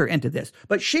enter into this?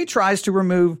 But she tries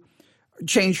to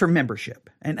change her membership.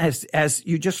 And as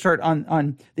you just heard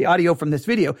on the audio from this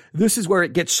video, this is where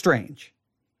it gets strange.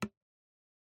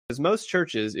 Because most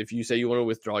churches, if you say you want to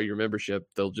withdraw your membership,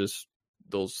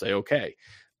 they'll say, okay.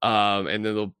 And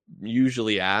then they'll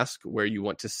usually ask where you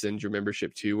want to send your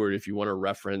membership to, or if you want a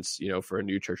reference, for a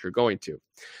new church you're going to.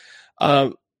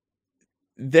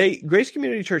 Grace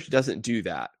Community Church doesn't do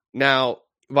that. Now,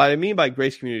 what I mean by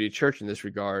Grace Community Church in this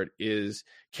regard is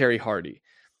Carrie Hardy.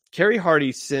 Carrie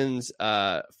Hardy sends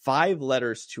 5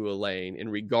 letters to Elaine in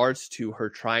regards to her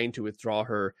trying to withdraw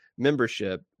her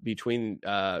membership between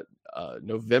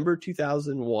November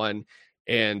 2001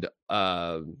 and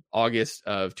August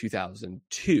of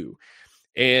 2002.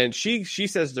 And she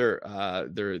says they're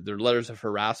letters of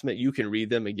harassment. You can read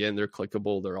them again; they're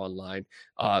clickable. They're online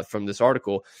from this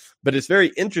article. But it's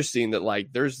very interesting that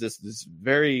like there's this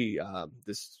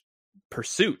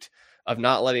pursuit of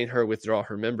not letting her withdraw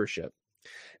her membership.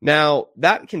 Now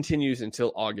that continues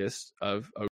until August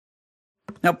of.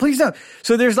 Now, please don't.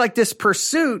 So there's like this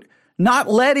pursuit, not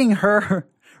letting her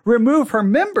remove her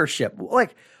membership.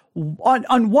 Like,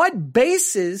 on what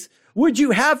basis would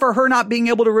you have for her not being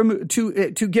able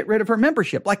to get rid of her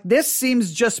membership? Like, this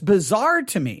seems just bizarre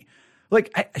to me.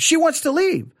 Like, she wants to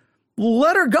leave.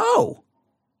 Let her go.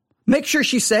 Make sure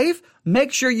she's safe.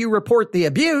 Make sure you report the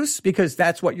abuse because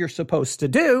that's what you're supposed to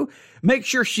do. Make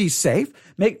sure she's safe.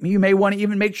 You may want to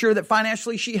even make sure that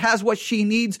financially she has what she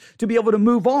needs to be able to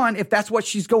move on if that's what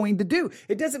she's going to do.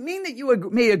 It doesn't mean that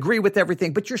you may agree with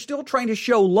everything, but you're still trying to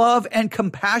show love and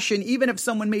compassion, even if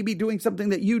someone may be doing something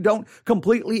that you don't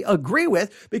completely agree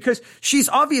with, because she's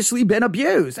obviously been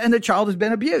abused and the child has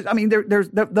been abused. I mean,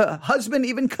 the husband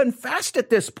even confessed at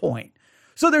this point.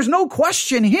 So there's no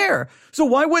question here. So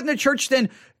why wouldn't the church then,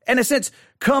 in a sense,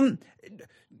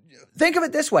 think of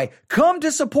it this way, come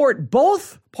to support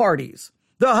both parties,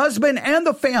 the husband and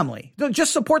the family.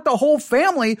 Just support the whole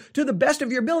family to the best of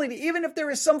your ability, even if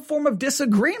there is some form of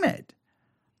disagreement.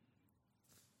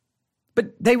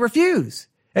 But they refuse,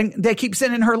 and they keep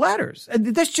sending her letters. And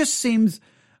this just seems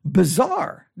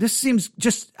bizarre. This seems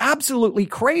just absolutely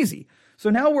crazy. So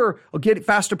now we're getting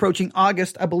fast approaching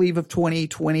August, I believe, of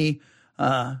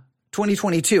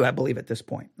 2022, I believe, at this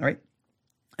point. All right.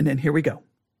 And then here we go.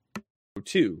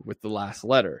 With the last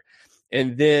letter.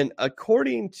 And then it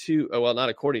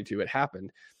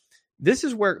happened. This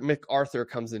is where MacArthur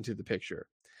comes into the picture.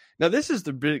 Now, this is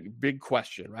the big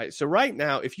question, right? So right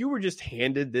now, if you were just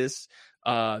handed these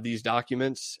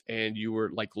documents and you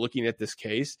were like looking at this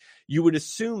case, you would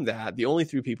assume that the only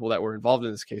three people that were involved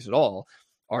in this case at all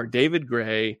are David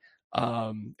Gray,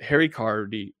 Carrie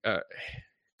Hardy,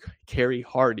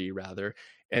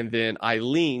 and then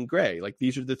Eileen Gray. Like,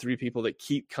 these are the three people that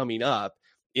keep coming up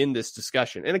in this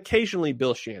discussion, and occasionally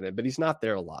Bill Shannon, but he's not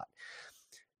there a lot.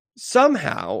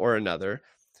 Somehow or another,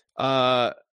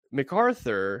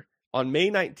 MacArthur on May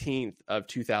 19th of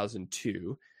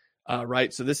 2002,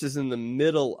 right? So this is in the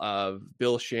middle of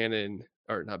this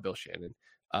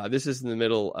is in the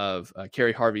middle of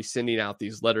Carrie Harvey sending out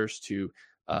these letters to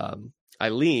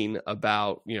Eileen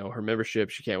about, her membership.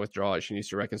 She can't withdraw it. She needs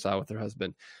to reconcile with her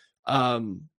husband.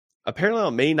 Apparently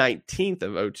on May 19th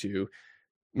of 2002,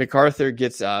 MacArthur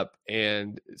gets up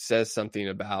and says something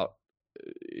about,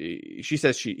 she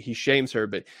says he shames her,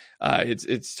 but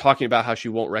it's talking about how she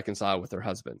won't reconcile with her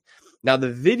husband. Now,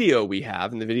 the video we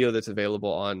have, and the video that's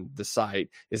available on the site,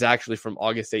 is actually from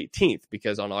August 18th,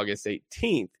 because on August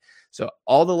 18th, so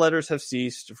all the letters have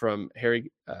ceased from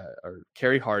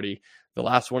Carrie Hardy. The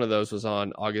last one of those was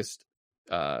on August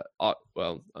at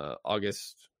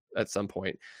some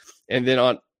point. And then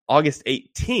on August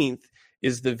 18th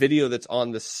is the video that's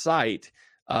on the site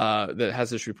that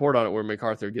has this report on it where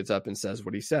MacArthur gets up and says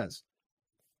what he says.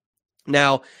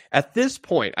 Now, at this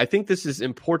point, I think this is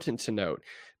important to note,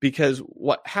 because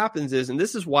what happens is, and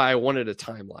this is why I wanted a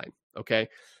timeline, okay?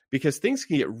 Because things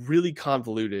can get really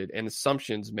convoluted and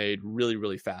assumptions made really,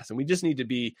 really fast. And we just need to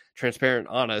be transparent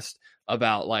and honest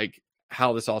about like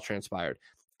how this all transpired.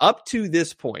 Up to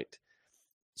this point,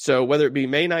 so whether it be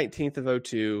May 19th of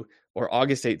 2002 or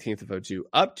August 18th of 2002,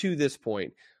 up to this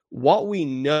point, what we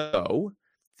know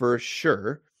for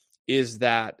sure is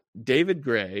that David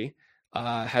Gray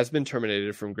has been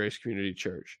terminated from Grace Community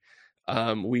Church.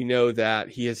 We know that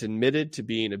he has admitted to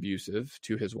being abusive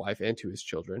to his wife and to his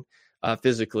children,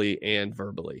 physically and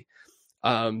verbally.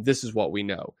 This is what we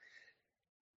know.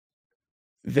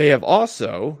 They have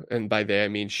also, and by they I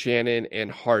mean Shannon and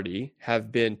Hardy,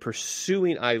 have been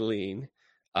pursuing Eileen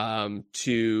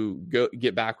to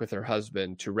get back with her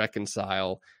husband, to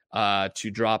reconcile, to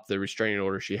drop the restraining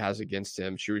order she has against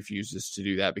him. She refuses to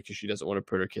do that because she doesn't want to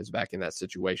put her kids back in that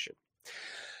situation.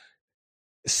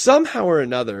 Somehow or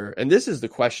another, and this is the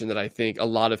question that I think a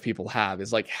lot of people have,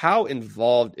 is like, how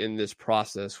involved in this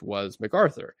process was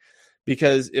MacArthur?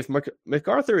 Because if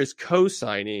MacArthur is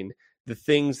co-signing the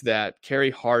things that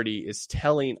Carrie Hardy is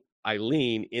telling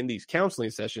Eileen in these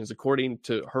counseling sessions, according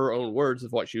to her own words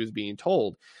of what she was being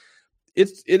told,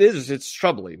 it's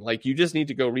troubling. Like, you just need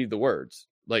to go read the words,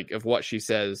 like, of what she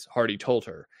says Hardy told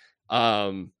her.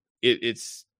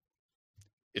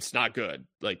 It's not good.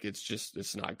 Like,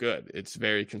 it's not good. It's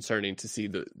very concerning to see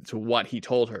to what he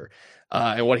told her,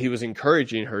 and what he was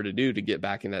encouraging her to do to get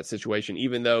back in that situation,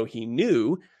 even though he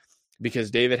knew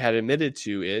because David had admitted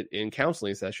to it in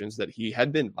counseling sessions that he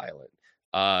had been violent,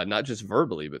 not just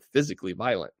verbally, but physically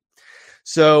violent.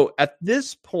 So at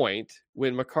this point,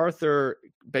 when MacArthur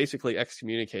basically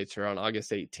excommunicates her on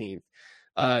August 18th,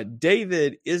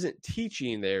 David isn't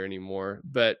teaching there anymore,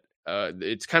 but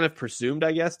it's kind of presumed,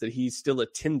 I guess, that he's still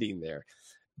attending there.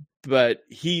 But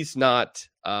he's not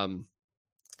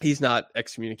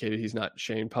excommunicated. He's not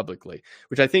shamed publicly,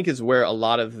 which I think is where a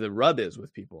lot of the rub is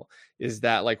with people, is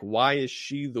that, like, why is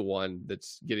she the one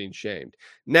that's getting shamed?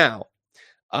 Now,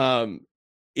 it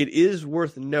is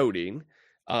worth noting,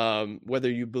 whether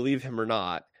you believe him or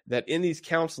not, that in these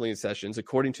counseling sessions,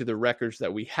 according to the records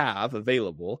that we have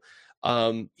available,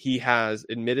 he has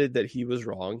admitted that he was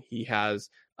wrong. He has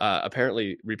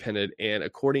apparently repented. And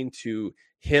according to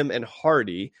him and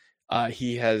Hardy,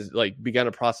 he has begun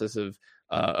a process of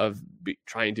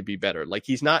trying to be better. Like,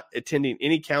 he's not attending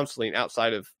any counseling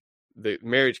outside of the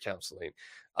marriage counseling.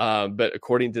 But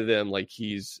according to them,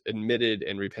 he's admitted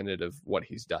and repented of what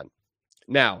he's done.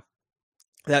 Now,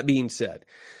 that being said,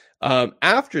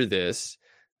 after this,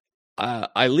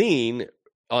 Eileen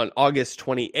on August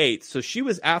 28th, so she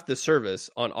was at the service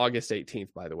on August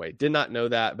 18th, by the way. Did not know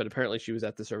that, but apparently she was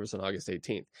at the service on August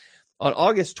 18th. On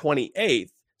August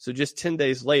 28th, so just 10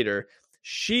 days later,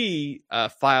 she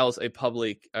files a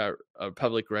public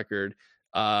record,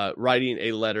 writing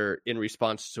a letter in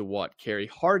response to what Kerry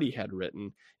Hardy had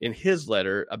written in his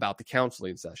letter about the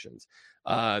counseling sessions.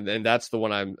 And that's the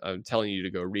one I'm telling you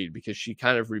to go read, because she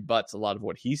kind of rebuts a lot of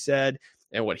what he said,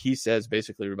 and what he says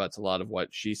basically rebuts a lot of what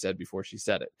she said before she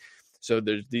said it. So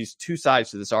there's these two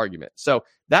sides to this argument. So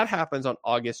that happens on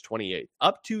August 28th.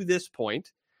 Up to this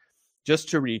point, just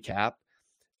to recap,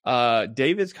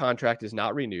 David's contract is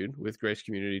not renewed with Grace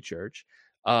Community Church.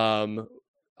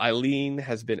 Eileen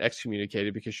has been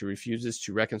excommunicated because she refuses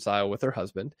to reconcile with her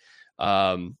husband,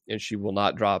 and she will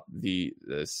not drop the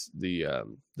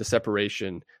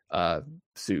separation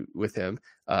suit with him,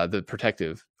 the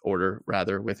protective order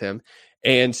rather with him.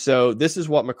 And so this is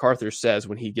what MacArthur says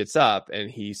when he gets up, and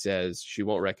he says she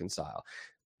won't reconcile.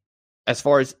 As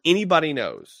far as anybody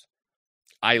knows,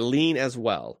 Eileen as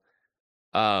well,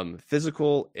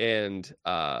 physical and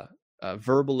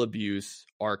verbal abuse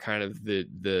are kind of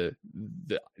the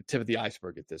tip of the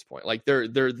iceberg at this point. Like, they're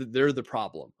the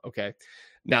problem. Okay.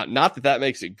 Now, not that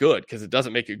makes it good, because it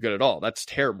doesn't make it good at all. That's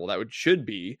terrible. That should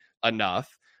be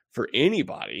enough for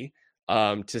anybody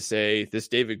to say, this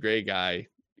David Gray guy,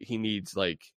 he needs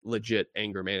legit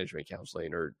anger management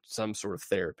counseling or some sort of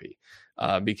therapy.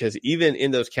 Because even in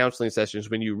those counseling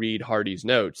sessions, when you read Hardy's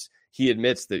notes, he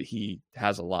admits that he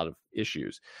has a lot of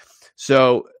issues.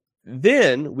 So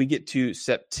then we get to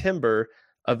September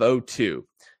of 2002.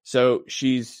 So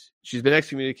she's been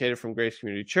excommunicated from Grace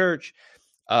Community Church.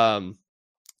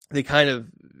 They kind of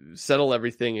settle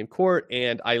everything in court,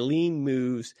 and Eileen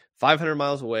moves 500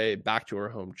 miles away back to her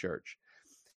home church.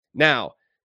 Now,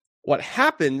 what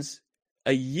happens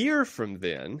a year from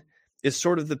then is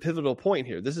sort of the pivotal point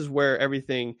here. This is where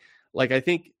everything, I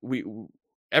think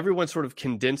everyone sort of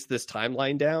condensed this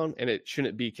timeline down, and it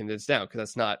shouldn't be condensed down, because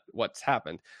that's not what's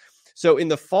happened. So in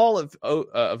the fall of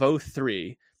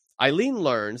 2003, Eileen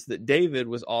learns that David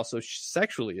was also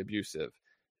sexually abusive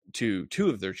to two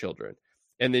of their children.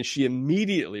 And then she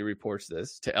immediately reports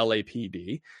this to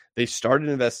LAPD. They start an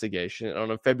investigation.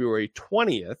 And on February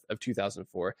 20th of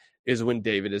 2004 is when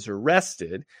David is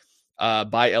arrested by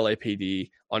LAPD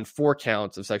on 4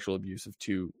 counts of sexual abuse of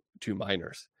two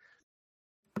minors.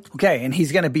 Okay, and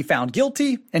he's going to be found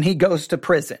guilty, and he goes to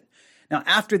prison. Now,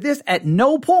 after this, at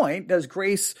no point does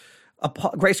Grace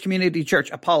Community Church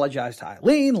apologize to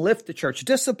Eileen, lift the church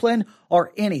discipline,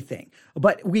 or anything.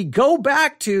 But we go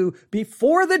back to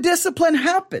before the discipline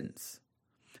happens,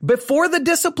 before the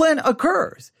discipline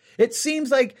occurs. It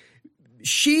seems like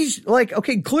she's like,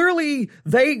 okay, clearly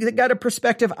they got a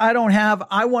perspective I don't have.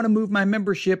 I want to move my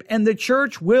membership, and the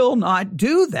church will not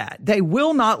do that. They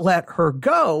will not let her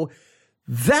go.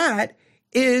 That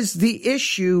is the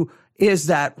issue. Is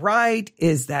that right?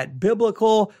 Is that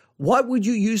biblical? What would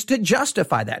you use to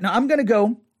justify that? Now, I'm going to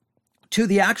go to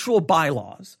the actual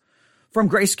bylaws from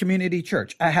Grace Community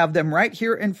Church. I have them right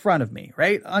here in front of me,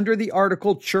 right under the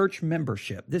article Church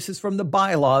Membership. This is from the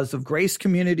bylaws of Grace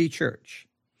Community Church.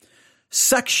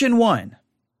 Section 1,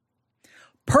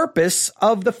 Purpose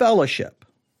of the Fellowship.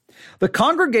 The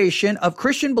congregation of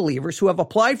Christian believers who have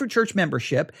applied for church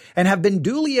membership and have been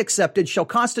duly accepted shall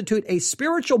constitute a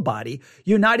spiritual body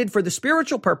united for the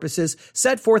spiritual purposes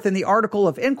set forth in the Articles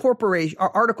of Incorporation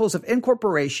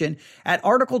at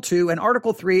Article 2 and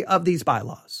Article 3 of these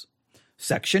bylaws.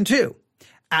 Section 2.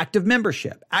 Active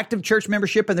membership. Active church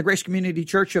membership in the Grace Community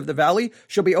Church of the Valley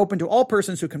shall be open to all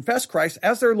persons who confess Christ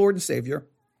as their Lord and Savior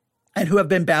and who have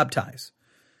been baptized.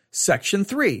 Section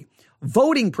 3,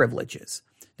 voting privileges.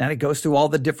 Now it goes through all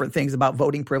the different things about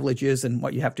voting privileges and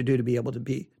what you have to do to be able to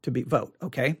vote.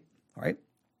 Okay. All right.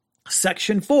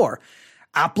 Section 4,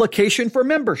 application for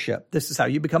membership. This is how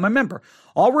you become a member.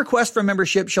 All requests for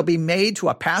membership shall be made to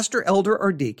a pastor, elder,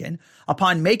 or deacon.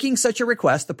 Upon making such a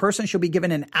request, the person shall be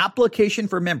given an application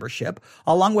for membership,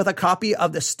 along with a copy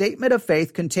of the statement of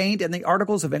faith contained in the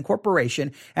articles of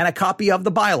incorporation and a copy of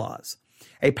the bylaws.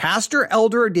 A pastor,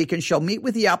 elder, or deacon shall meet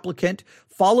with the applicant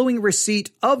following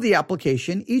receipt of the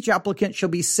application. Each applicant shall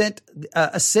be sent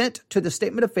assent to the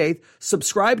statement of faith,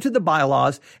 subscribe to the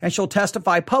bylaws, and shall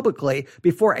testify publicly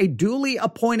before a duly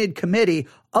appointed committee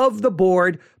of the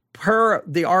board per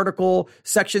the article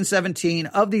section 17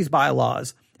 of these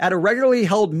bylaws at a regularly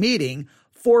held meeting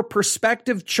for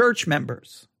prospective church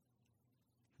members.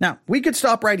 Now, we could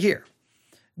stop right here.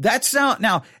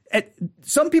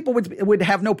 Some people would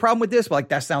have no problem with this, like,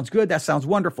 that sounds good, that sounds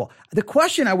wonderful. The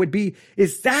question I would be,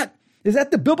 is that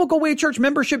the biblical way church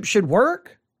membership should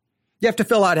work? You have to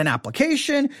fill out an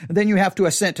application, and then you have to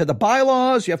assent to the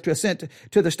bylaws, you have to assent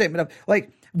to the statement of, like,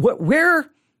 when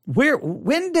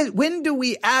do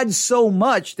we add so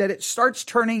much that it starts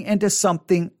turning into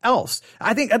something else?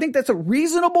 I think that's a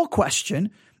reasonable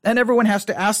question, and everyone has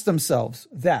to ask themselves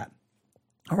that.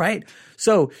 All right.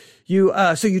 So you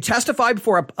testify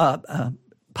before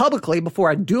publicly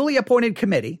before a duly appointed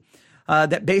committee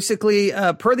that basically,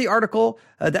 per the article,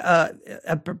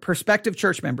 prospective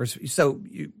church members. So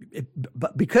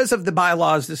because of the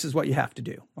bylaws, this is what you have to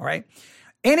do. All right.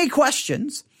 Any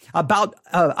questions about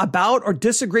or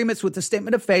disagreements with the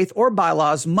statement of faith or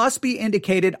bylaws must be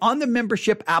indicated on the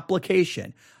membership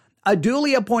application. A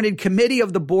duly appointed committee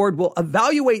of the board will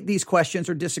evaluate these questions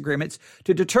or disagreements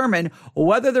to determine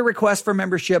whether the request for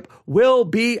membership will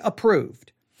be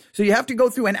approved. So you have to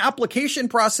go through an application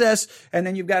process, and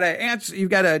then you've got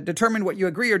to determine what you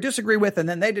agree or disagree with, and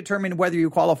then they determine whether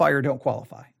you qualify or don't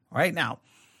qualify. All right. Now,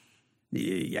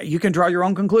 you can draw your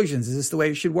own conclusions. Is this the way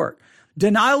it should work?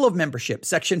 Denial of membership,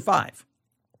 section 5.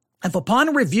 If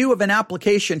upon review of an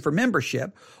application for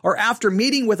membership or after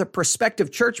meeting with a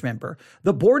prospective church member,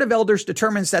 the Board of Elders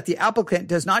determines that the applicant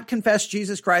does not confess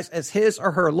Jesus Christ as his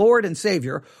or her Lord and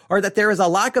Savior, or that there is a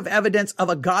lack of evidence of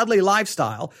a godly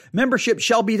lifestyle, membership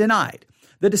shall be denied.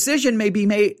 This decision made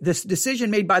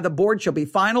by the board shall be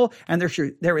final, and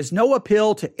there is no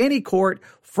appeal to any court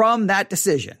from that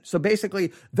decision. So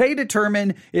basically, they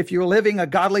determine if you're living a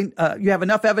godly, you have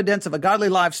enough evidence of a godly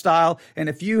lifestyle, and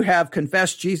if you have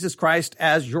confessed Jesus Christ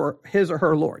as his or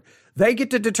her Lord. They get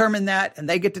to determine that, and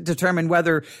they get to determine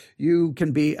whether you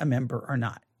can be a member or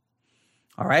not.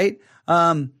 All right.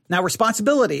 Now,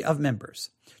 responsibility of members.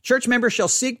 Church members shall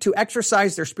seek to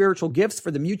exercise their spiritual gifts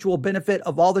for the mutual benefit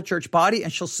of all the church body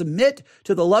and shall submit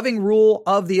to the loving rule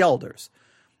of the elders.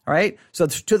 All right. So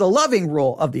to the loving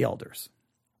rule of the elders.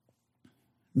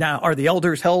 Now, are the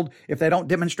elders held, if they don't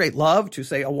demonstrate love to,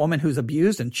 say, a woman who's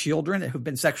abused and children who've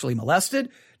been sexually molested?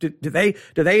 Do they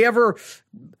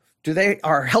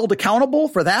are held accountable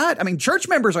for that? I mean, church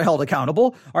members are held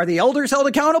accountable. Are the elders held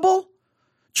accountable?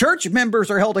 Church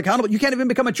members are held accountable. You can't even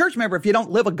become a church member if you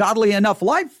don't live a godly enough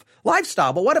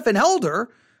lifestyle. But what if an elder,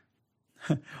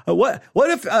 what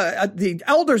if the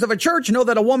elders of a church know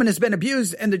that a woman has been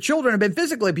abused and the children have been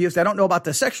physically abused? I don't know about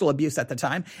the sexual abuse at the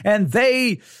time. And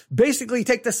they basically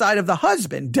take the side of the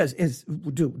husband.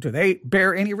 Do they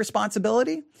bear any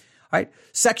responsibility? All right.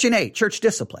 Section 8, church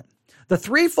discipline. The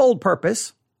threefold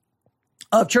purpose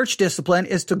of church discipline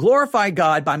is to glorify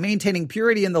God by maintaining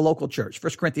purity in the local church,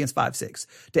 1 Corinthians 5:6,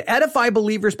 to edify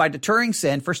believers by deterring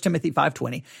sin, 1 Timothy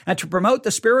 5:20, and to promote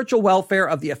the spiritual welfare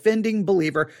of the offending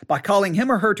believer by calling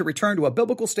him or her to return to a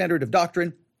biblical standard of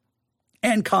doctrine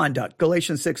and conduct,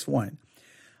 Galatians 6:1.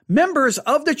 Members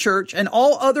of the church and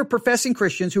all other professing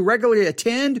Christians who regularly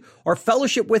attend or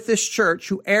fellowship with this church,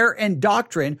 who err in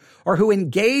doctrine or who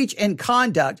engage in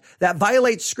conduct that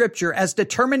violates Scripture as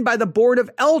determined by the Board of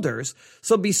Elders,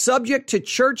 shall be subject to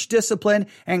church discipline,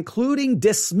 including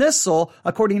dismissal,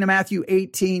 according to Matthew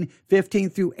 18:15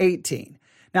 through 18.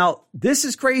 Now, this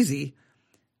is crazy.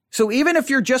 So even if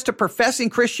you're just a professing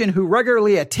Christian who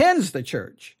regularly attends the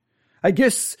church, I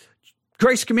guess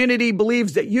Grace Community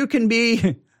believes that you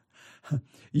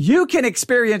can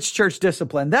experience church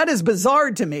discipline. That is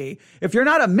bizarre to me. If you're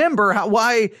not a member,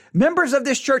 why members of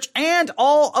this church and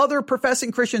all other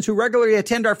professing Christians who regularly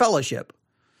attend our fellowship,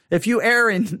 If you err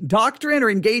in doctrine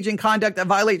or engage in conduct that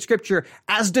violates Scripture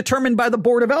as determined by the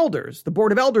Board of Elders, the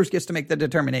Board of Elders gets to make the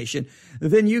determination,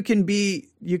 then you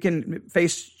can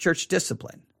face church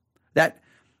discipline.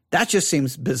 That just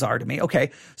seems bizarre to me.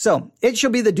 Okay, so it shall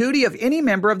be the duty of any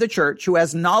member of the church who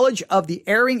has knowledge of the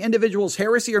erring individual's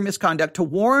heresy or misconduct to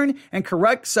warn and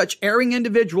correct such erring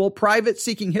individual, private,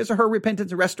 seeking his or her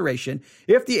repentance and restoration.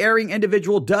 If the erring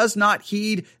individual does not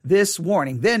heed this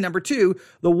warning, then number 2,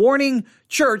 the warning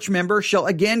church member shall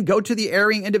again go to the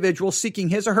erring individual seeking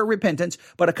his or her repentance,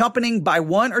 but accompanied by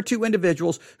 1 or 2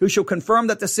 individuals who shall confirm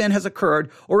that the sin has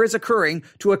occurred or is occurring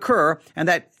to occur, and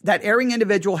that erring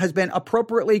individual has been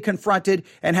appropriately confronted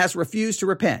and has refused to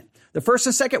repent. The first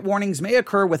and second warnings may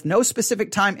occur with no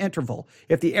specific time interval.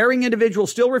 If the erring individual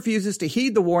still refuses to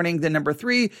heed the warning, then number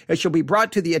 3, it shall be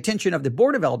brought to the attention of the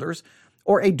Board of Elders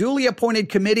or a duly appointed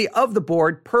committee of the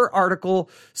board per article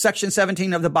section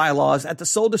 17 of the bylaws at the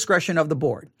sole discretion of the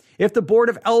board. If the Board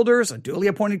of Elders, a duly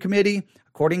appointed committee,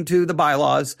 according to the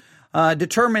bylaws,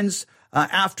 determines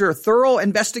after thorough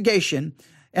investigation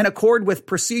in accord with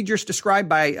procedures described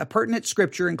by a pertinent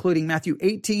Scripture, including Matthew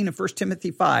 18 and 1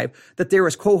 Timothy 5, that there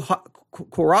is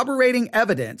corroborating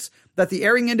evidence that the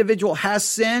erring individual has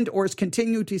sinned or is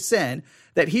continuing to sin,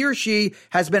 that he or she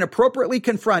has been appropriately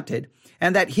confronted,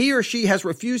 and that he or she has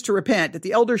refused to repent, that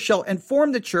the elders shall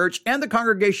inform the church and the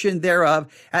congregation thereof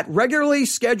at regularly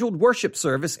scheduled worship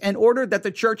service in order that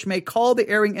the church may call the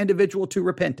erring individual to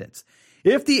repentance.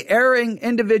 If the erring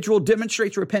individual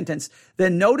demonstrates repentance,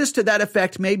 then notice to that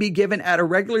effect may be given at a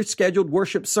regularly scheduled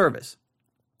worship service.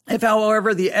 If,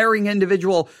 however, the erring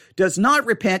individual does not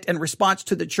repent in response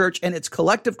to the church and its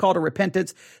collective call to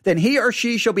repentance, then he or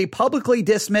she shall be publicly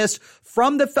dismissed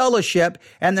from the fellowship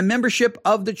and the membership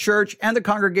of the church and the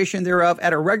congregation thereof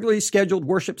at a regularly scheduled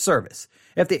worship service.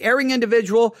 If the erring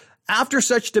individual, after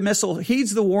such dismissal,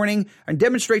 heeds the warning and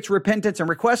demonstrates repentance and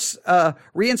requests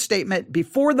reinstatement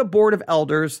before the Board of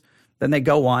Elders, then they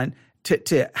go on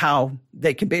to how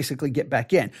they can basically get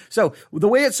back in. So the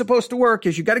way it's supposed to work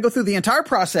is you got to go through the entire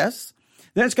process.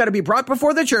 Then it's got to be brought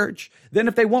before the church. Then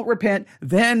if they won't repent,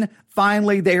 then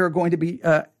finally they are going to be,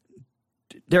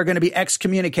 they're going to be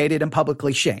excommunicated and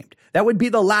publicly shamed. That would be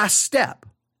the last step,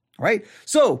 right?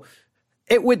 So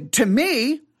it would, to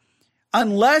me,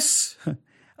 unless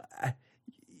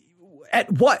at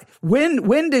what,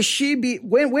 when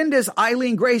does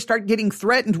Eileen Gray start getting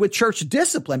threatened with church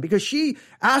discipline? Because she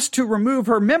asked to remove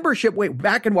her membership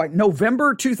back in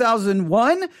November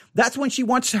 2001? That's when she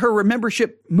wants her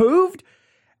membership moved.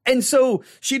 And so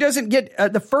she doesn't get,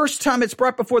 the first time it's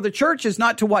brought before the church is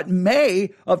not to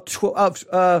May of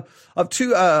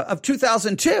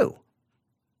 2002.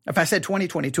 If I said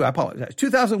 2022, I apologize.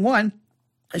 2001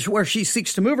 is where she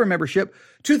seeks to move her membership.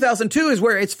 2002 is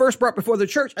where it's first brought before the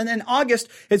church. And then August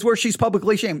is where she's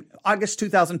publicly shamed. August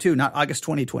 2002, not August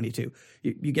 2022.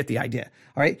 You get the idea.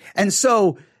 All right. And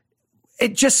so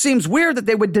it just seems weird that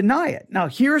they would deny it. Now,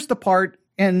 here's the part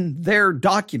in their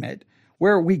document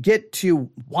where we get to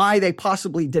why they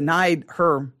possibly denied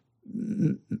her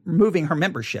moving her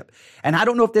membership. And I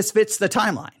don't know if this fits the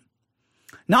timeline.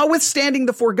 Notwithstanding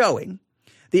the foregoing,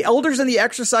 the elders in the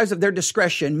exercise of their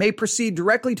discretion may proceed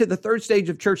directly to the third stage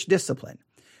of church discipline,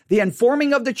 the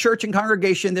informing of the church and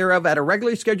congregation thereof at a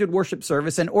regularly scheduled worship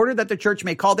service in order that the church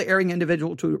may call the erring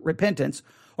individual to repentance,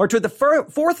 or to the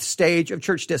fourth stage of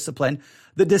church discipline,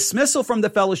 the dismissal from the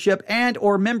fellowship and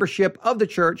or membership of the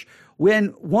church when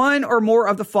one or more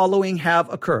of the following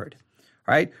have occurred.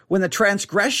 Right? When the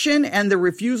transgression and the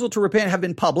refusal to repent have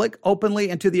been public, openly,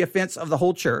 and to the offense of the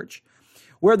whole church.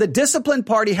 Where the disciplined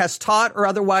party has taught or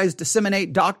otherwise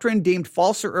disseminate doctrine deemed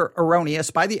false or erroneous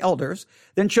by the elders,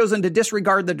 then chosen to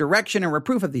disregard the direction and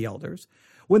reproof of the elders.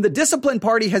 When the disciplined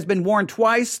party has been warned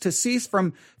twice to cease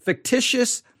from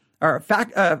fictitious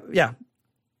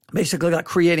basically like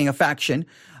creating a faction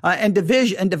and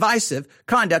division and divisive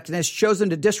conduct, and has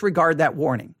chosen to disregard that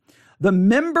warning. The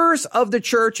members of the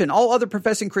church and all other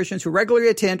professing Christians who regularly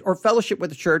attend or fellowship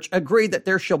with the church agree that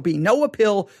there shall be no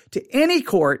appeal to any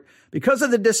court because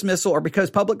of the dismissal or because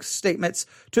public statements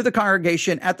to the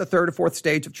congregation at the third or fourth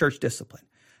stage of church discipline.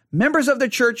 Members of the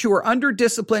church who are under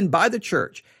discipline by the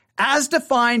church, as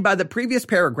defined by the previous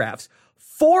paragraphs,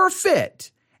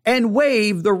 forfeit and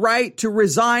waive the right to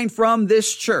resign from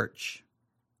this church.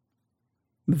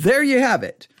 There you have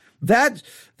it.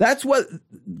 That's what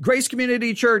Grace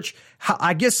Community Church,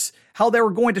 I guess, how they were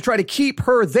going to try to keep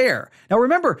her there. Now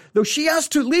remember, though, she has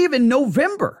to leave in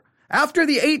November after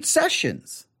the 8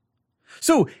 sessions.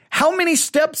 So how many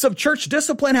steps of church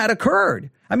discipline had occurred?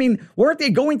 I mean, weren't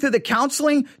they going through the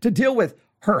counseling to deal with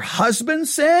her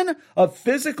husband's sin of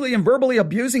physically and verbally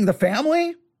abusing the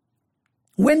family?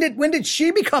 When did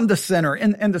she become the sinner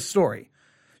in the story?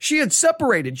 She had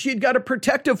separated. She had got a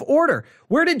protective order.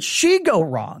 Where did she go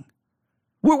wrong?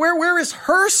 Where is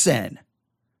her sin?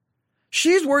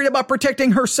 She's worried about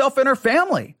protecting herself and her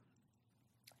family.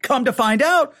 Come to find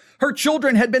out, her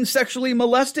children had been sexually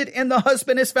molested and the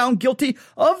husband is found guilty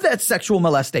of that sexual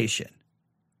molestation.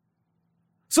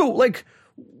 So like,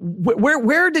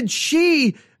 where did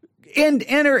she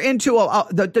enter into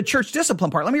the church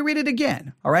discipline part? Let me read it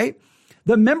again. All right.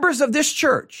 The members of this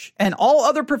church and all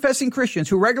other professing Christians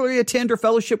who regularly attend or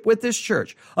fellowship with this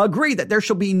church agree that there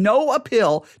shall be no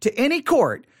appeal to any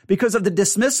court because of the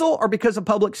dismissal or because of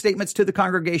public statements to the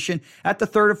congregation at the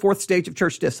third or fourth stage of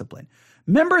church discipline.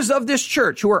 Members of this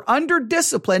church who are under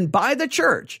discipline by the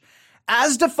church,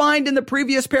 as defined in the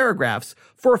previous paragraphs,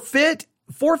 forfeit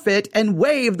and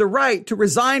waive the right to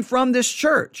resign from this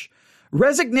church.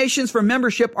 Resignations from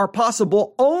membership are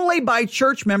possible only by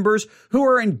church members who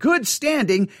are in good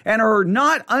standing and are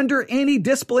not under any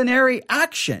disciplinary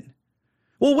action.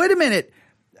 Well, wait a minute.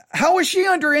 How is she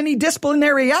under any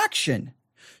disciplinary action?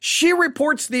 She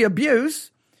reports the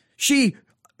abuse. She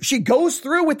goes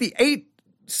through with the 8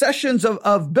 sessions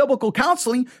of biblical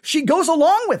counseling. She goes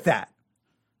along with that.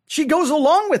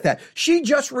 She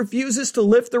just refuses to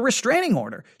lift the restraining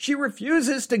order. She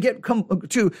refuses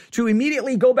to to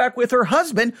immediately go back with her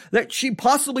husband that she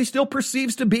possibly still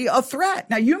perceives to be a threat.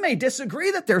 Now, you may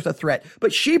disagree that there's a threat,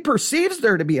 but she perceives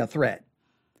there to be a threat.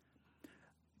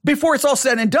 Before it's all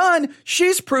said and done,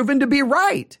 she's proven to be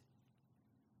right.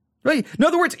 Right? In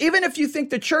other words, even if you think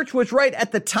the church was right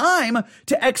at the time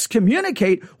to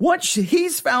excommunicate, once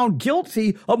he's found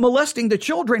guilty of molesting the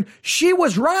children, she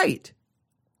was right.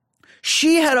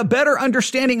 She had a better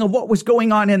understanding of what was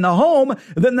going on in the home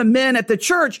than the men at the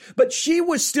church, but she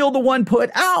was still the one put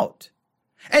out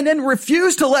and then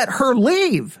refused to let her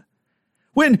leave.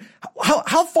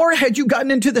 How far had you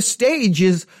gotten into the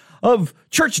stages of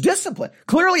church discipline?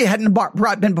 Clearly it hadn't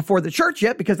been before the church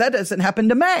yet, because that doesn't happen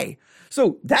to May.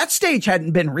 So that stage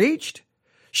hadn't been reached.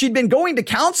 She'd been going to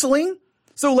counseling.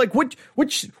 So like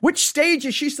which stage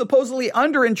is she supposedly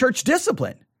under in church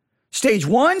discipline? Stage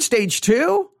 1, stage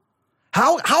 2?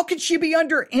 How could she be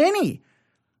under any?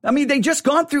 I mean, they just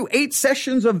gone through 8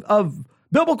 sessions of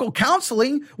biblical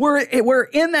counseling where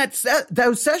in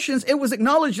those sessions, it was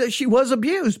acknowledged that she was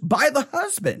abused by the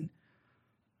husband.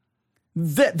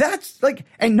 That's like,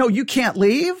 and no, you can't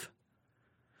leave.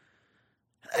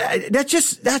 That's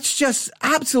just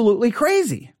absolutely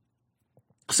crazy.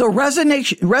 So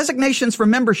resignations from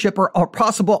membership are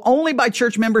possible only by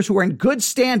church members who are in good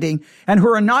standing and who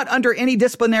are not under any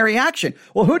disciplinary action.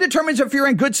 Well, who determines if you're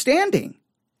in good standing?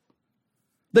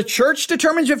 The church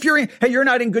determines if you're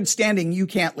not in good standing, you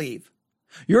can't leave.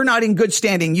 You're not in good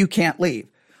standing, you can't leave.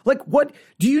 Like, what?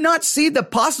 Do you not see the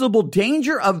possible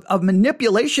danger of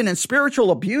manipulation and spiritual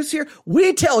abuse here?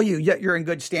 We tell you that you're in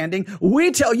good standing.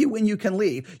 We tell you when you can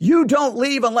leave. You don't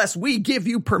leave unless we give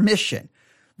you permission.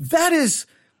 That is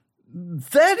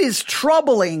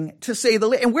troubling, to say the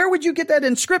least. And where would you get that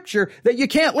in scripture that you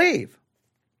can't leave?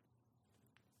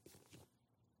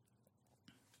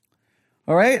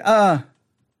 All right.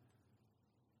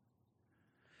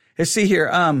 Let's see here.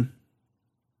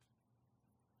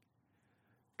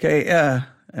 Okay.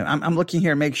 I'm looking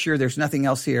here, make sure there's nothing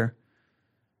else here.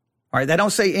 All right. They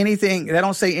don't say anything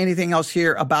else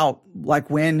here about like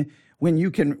when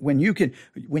you can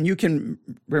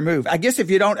remove. I guess if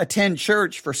you don't attend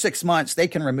church for 6 months, they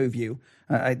can remove you.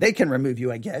 I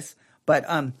guess.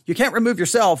 But you can't remove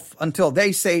yourself until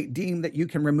they deem that you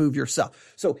can remove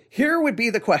yourself. So here would be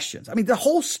the questions. I mean, the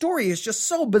whole story is just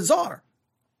so bizarre.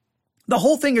 The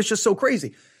whole thing is just so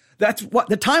crazy. That's what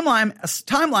the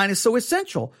timeline is so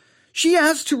essential. She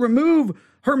has to remove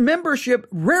her membership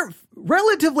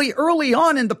relatively early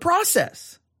on in the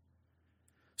process.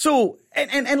 So,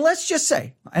 and let's just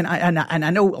say, and I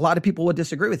know a lot of people would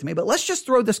disagree with me, but let's just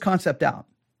throw this concept out.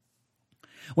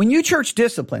 When you church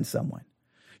discipline someone,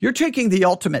 you're taking the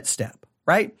ultimate step,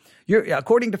 right?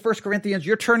 According to 1 Corinthians,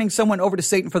 you're turning someone over to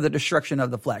Satan for the destruction of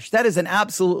the flesh. That is an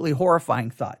absolutely horrifying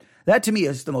thought. That to me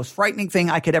is the most frightening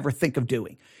thing I could ever think of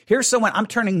doing. Here's someone, I'm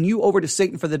turning you over to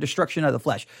Satan for the destruction of the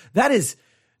flesh. That is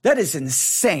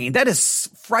insane. That is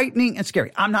frightening and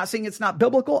scary. I'm not saying it's not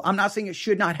biblical. I'm not saying it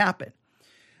should not happen.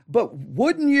 But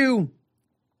wouldn't you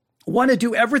want to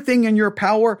do everything in your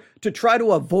power to try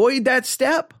to avoid that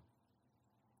step?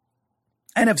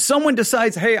 And if someone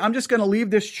decides, hey, I'm just going to leave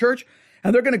this church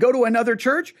and they're going to go to another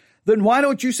church, then why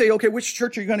don't you say, okay, which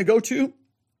church are you going to go to?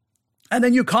 And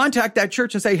then you contact that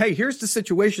church and say, hey, here's the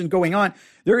situation going on.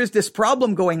 There is this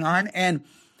problem going on. And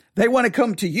They want to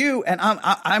come to you, and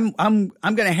I'm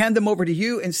going to hand them over to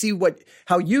you and see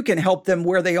how you can help them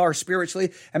where they are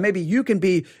spiritually, and maybe you can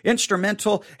be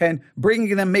instrumental in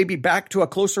bringing them maybe back to a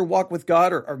closer walk with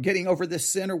God, or getting over this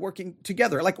sin, or working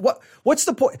together. Like what's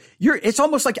the point? It's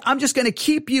almost like I'm just going to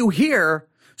keep you here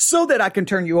so that I can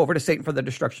turn you over to Satan for the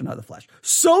destruction of the flesh,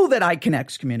 so that I can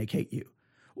excommunicate you.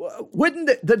 Wouldn't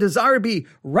the desire be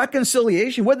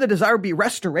reconciliation? Wouldn't the desire be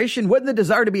restoration? Wouldn't the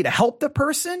desire to be to help the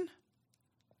person?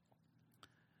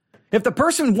 If the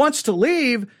person wants to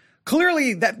leave,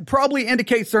 clearly that probably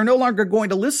indicates they're no longer going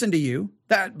to listen to you.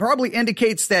 That probably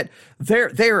indicates that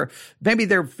maybe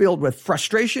they're filled with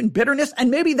frustration, bitterness,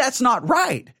 and maybe that's not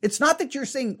right. It's not that you're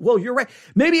saying, well, you're right.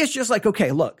 Maybe it's just like,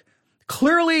 okay, look,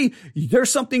 clearly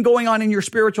there's something going on in your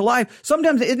spiritual life.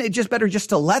 Sometimes isn't it just better just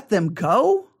to let them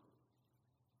go?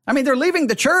 I mean, they're leaving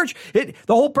the church. The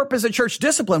whole purpose of church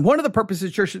discipline, one of the purposes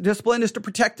of church discipline is to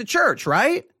protect the church,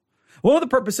 right? One of the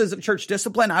purposes of church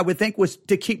discipline, I would think, was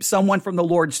to keep someone from the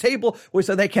Lord's table,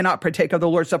 so they cannot partake of the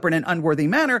Lord's Supper in an unworthy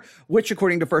manner, which,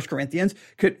 according to 1 Corinthians,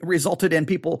 could resulted in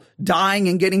people dying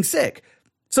and getting sick.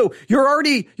 So you're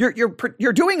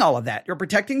doing all of that. You're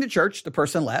protecting the church, the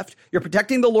person left. You're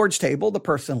protecting the Lord's table, the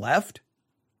person left.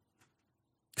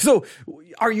 So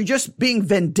are you just being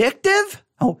vindictive?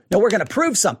 Oh, no, we're going to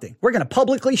prove something. We're going to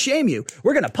publicly shame you.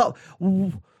 We're going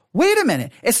to Wait a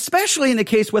minute. Especially in the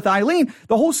case with Eileen,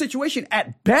 the whole situation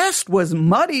at best was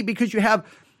muddy because you have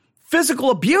physical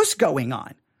abuse going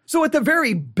on. So at the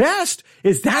very best,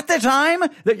 is that the time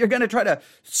that you're going to try to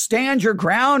stand your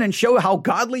ground and show how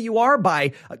godly you are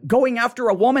by going after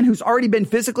a woman who's already been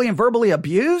physically and verbally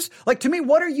abused? Like, to me,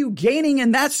 what are you gaining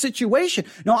in that situation?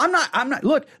 No, I'm not.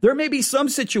 Look, there may be some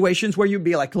situations where you'd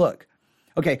be like, look,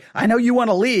 okay, I know you want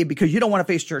to leave because you don't want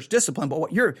to face church discipline,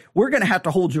 but we're going to have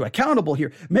to hold you accountable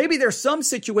here. Maybe there's some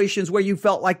situations where you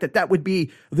felt like that would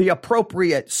be the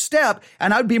appropriate step,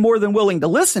 and I'd be more than willing to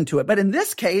listen to it. But in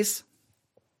this case,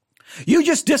 you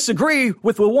just disagree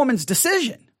with the woman's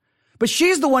decision. But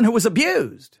she's the one who was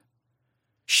abused.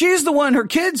 She's the one, her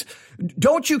kids.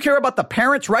 Don't you care about the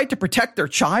parents' right to protect their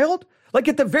child? Like,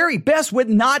 at the very best, would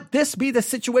not this be the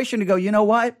situation to go, you know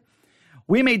what?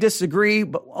 We may disagree,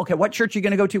 but okay, what church are you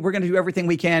going to go to? We're going to do everything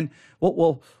we can.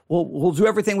 We'll do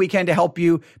everything we can to help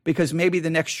you, because maybe the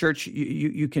next church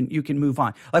you can move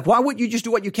on. Like, why wouldn't you just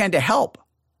do what you can to help?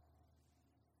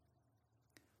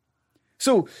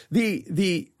 So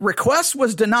the request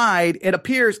was denied, it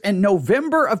appears, in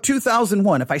November of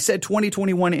 2001. If I said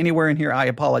 2021 anywhere in here, I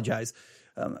apologize.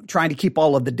 I'm trying to keep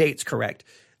all of the dates correct.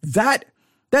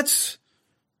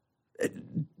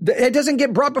 It doesn't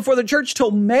get brought before the church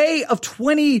till May of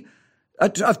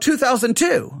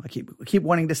 2002. I keep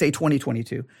wanting to say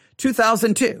 2022.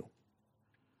 2002.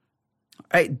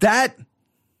 Right, that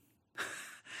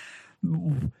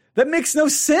makes no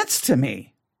sense to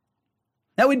me.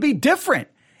 That would be different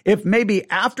if maybe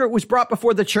after it was brought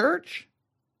before the church,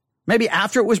 then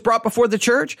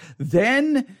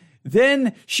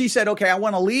she said, okay, I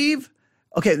want to leave.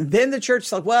 Okay, then the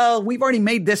church's like, well, we've already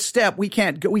made this step. We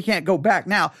can't go back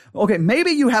now. Okay, maybe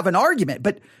you have an argument,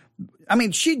 but I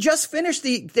mean, she just finished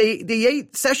the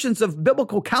 8 sessions of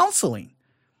biblical counseling.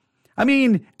 I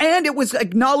mean, and it was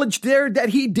acknowledged there that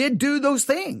he did do those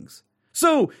things.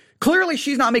 So clearly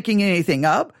she's not making anything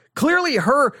up. Clearly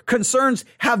her concerns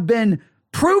have been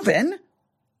proven.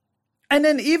 And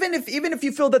then even if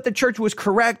you feel that the church was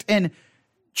correct in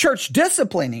church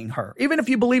disciplining her, even if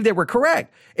you believe they were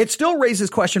correct, it still raises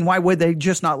question, why would they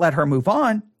just not let her move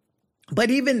on? But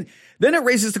even then it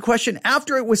raises the question,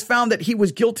 after it was found that he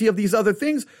was guilty of these other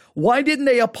things, why didn't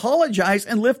they apologize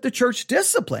and lift the church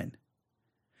discipline?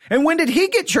 And when did he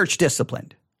get church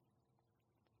disciplined?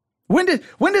 When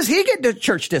does he get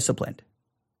church disciplined?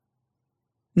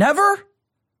 Never?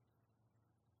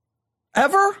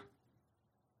 Ever?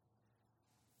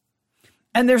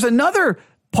 And there's another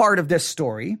part of this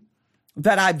story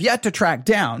that I've yet to track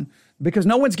down, because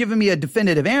no one's given me a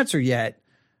definitive answer yet.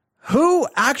 Who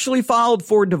actually filed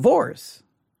for divorce?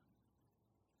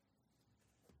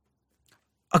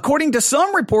 According to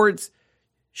some reports,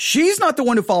 she's not the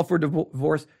one who filed for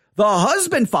divorce. The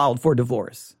husband filed for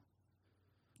divorce.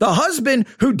 The husband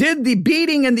who did the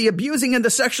beating and the abusing and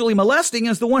the sexually molesting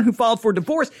is the one who filed for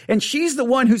divorce, and she's the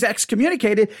one who's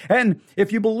excommunicated. And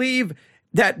if you believe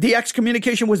that the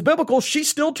excommunication was biblical, she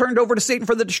still turned over to Satan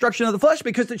for the destruction of the flesh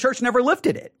because the church never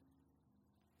lifted it.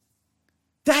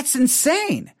 That's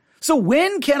insane. So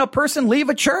when can a person leave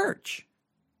a church?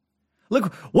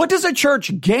 Look, what does a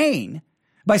church gain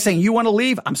by saying, you want to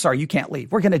leave? I'm sorry, you can't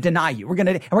leave. We're going to deny you. We're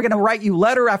going to write you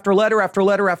letter after letter after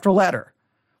letter after letter.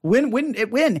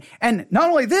 When? And not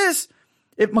only this,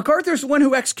 If MacArthur's the one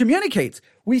who excommunicates,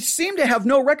 we seem to have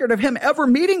no record of him ever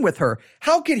meeting with her.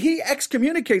 How could he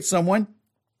excommunicate someone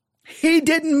he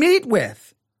didn't meet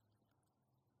with?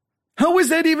 How is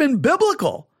that even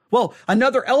biblical? Well,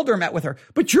 another elder met with her,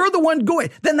 but you're the one going.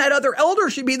 Then that other elder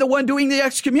should be the one doing the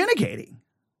excommunicating.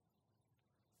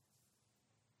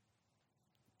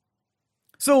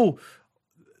 So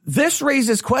this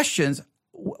raises questions.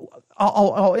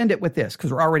 I'll end it with this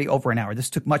because we're already over an hour. This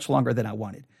took much longer than I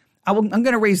wanted. I'm going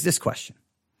to raise this question.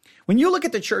 When you look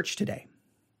at the church today,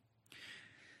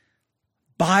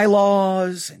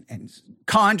 bylaws and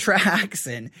contracts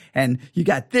and you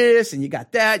got this and you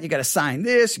got that, you got to sign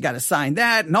this, you got to sign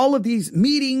that, and all of these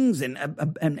meetings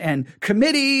and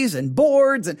committees and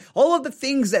boards and all of the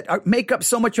things that make up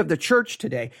so much of the church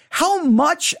today, how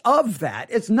much of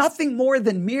that is nothing more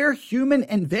than mere human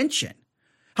invention?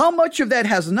 How much of that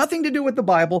has nothing to do with the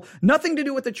Bible, nothing to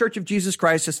do with the Church of Jesus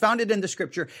Christ, is founded in the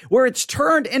Scripture, where it's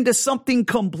turned into something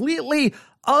completely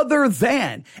other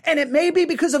than. And it may be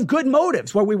because of good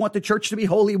motives, where we want the church to be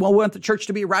holy, we want the church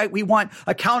to be right, we want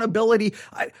accountability.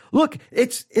 Look,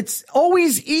 it's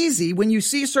always easy when you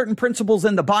see certain principles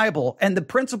in the Bible and the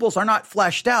principles are not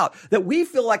fleshed out, that we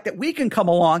feel like that we can come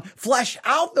along, flesh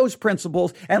out those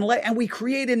principles, and we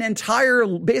create an entire,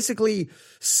 basically,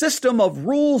 system of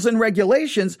rules and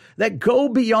regulations that go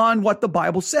beyond what the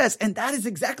Bible says. And that is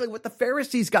exactly what the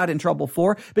Pharisees got in trouble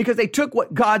for, because they took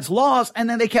what God's laws and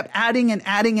then they kept adding and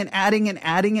adding and adding and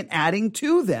adding and adding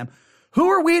to them. Who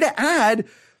are we to add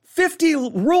 50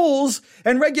 rules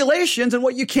and regulations and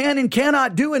what you can and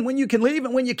cannot do and when you can leave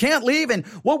and when you can't leave and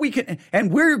what we can,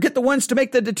 and we get the ones to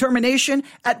make the determination?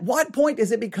 At what point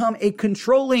does it become a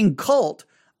controlling cult,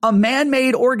 a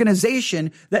man-made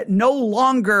organization that no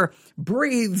longer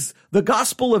breathes the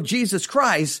gospel of Jesus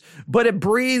Christ, but it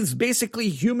breathes basically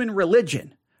human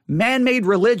religion, man-made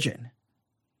religion?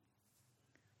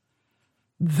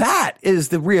 That is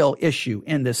the real issue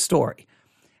in this story,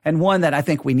 and one that I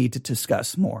think we need to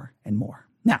discuss more and more.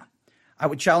 Now, I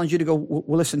would challenge you to go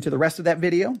listen to the rest of that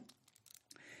video.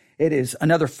 It is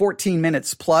another 14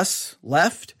 minutes plus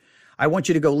left. I want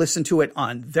you to go listen to it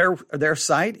on their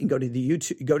site and go to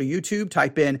YouTube,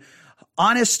 type in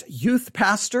Honest Youth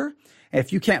Pastor.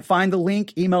 If you can't find the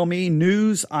link, email me,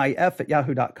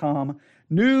 newsif@yahoo.com,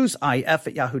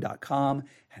 newsif@yahoo.com,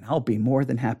 and I'll be more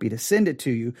than happy to send it to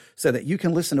you so that you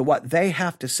can listen to what they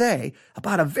have to say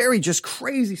about a very just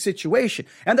crazy situation.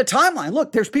 And the timeline,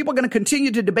 look, there's people going to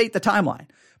continue to debate the timeline,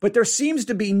 but there seems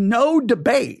to be no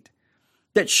debate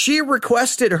that she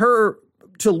requested her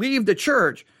to leave the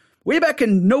church way back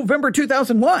in November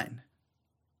 2001.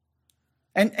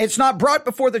 And it's not brought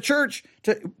before the church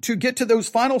to get to those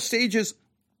final stages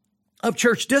of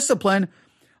church discipline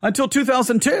until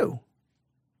 2002.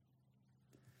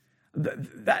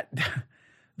 That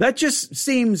just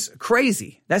seems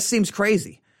crazy. That seems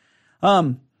crazy.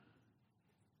 Yeah,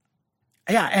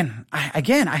 and I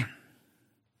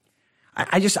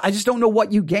just don't know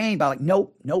what you gain by like,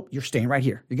 nope, you're staying right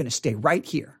here. You're going to stay right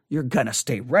here. You're going to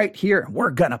stay right here, and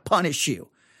we're going to punish you.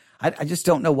 I just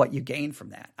don't know what you gain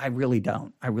from that. I really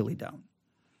don't.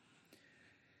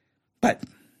 But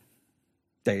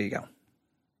there you go.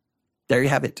 There you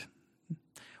have it.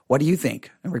 What do you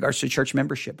think in regards to church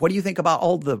membership? What do you think about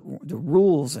all the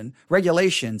rules and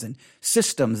regulations and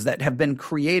systems that have been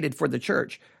created for the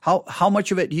church? How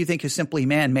much of it do you think is simply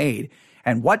man-made?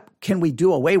 And what can we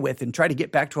do away with and try to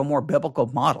get back to a more biblical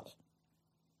model?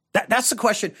 That's the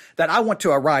question that I want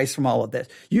to arise from all of this.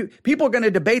 People are going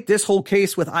to debate this whole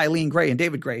case with Eileen Gray and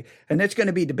David Gray, and it's going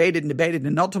to be debated,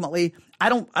 and ultimately, I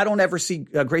don't ever see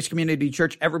Grace Community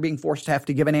Church ever being forced to have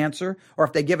to give an answer, or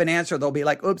if they give an answer, they'll be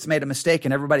like, "Oops, made a mistake,"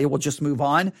 and everybody will just move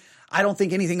on. I don't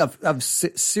think anything of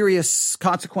serious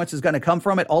consequence is going to come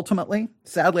from it. Ultimately,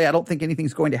 sadly, I don't think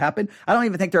anything's going to happen. I don't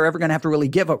even think they're ever going to have to really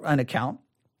give an account.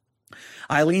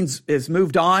 Eileen's is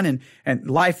moved on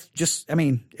and life just,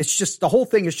 it's just, the whole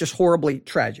thing is just horribly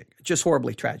tragic,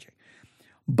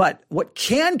 But what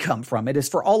can come from it is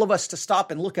for all of us to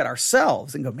stop and look at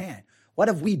ourselves and go, man, what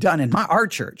have we done in our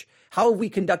church? How have we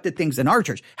conducted things in our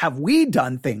church? Have we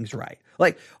done things right?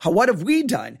 Like, what have we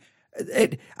done?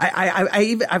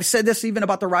 I've said this even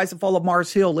about the rise and fall of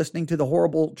Mars Hill, listening to the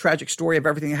horrible, tragic story of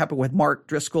everything that happened with Mark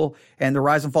Driscoll and the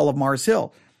rise and fall of Mars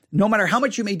Hill. No matter how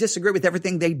much you may disagree with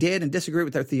everything they did and disagree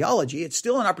with their theology, it's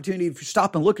still an opportunity to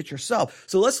stop and look at yourself.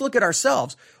 So let's look at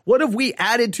ourselves. What have we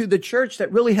added to the church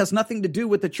that really has nothing to do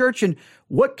with the church? And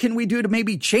what can we do to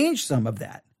maybe change some of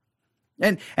that?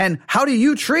 And how do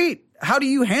you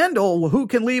handle who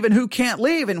can leave and who can't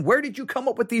leave? And where did you come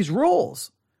up with these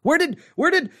rules? Where did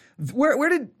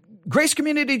Grace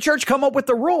Community Church come up with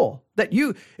the rule that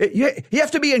you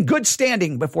have to be in good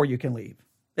standing before you can leave.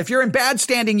 If you're in bad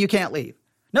standing, you can't leave.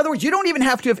 In other words, you don't even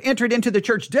have to have entered into the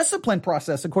church discipline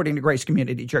process according to Grace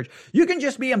Community Church. You can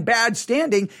just be in bad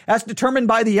standing as determined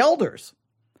by the elders,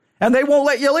 and they won't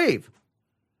let you leave.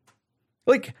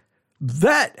 Like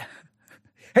that.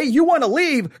 Hey, you want to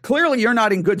leave? Clearly, you're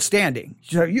not in good standing,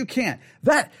 so you can't.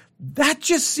 That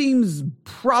just seems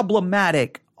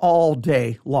problematic all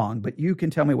day long, but you can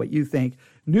tell me what you think.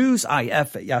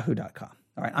 newsif@yahoo.com.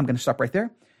 All right, I'm going to stop right there.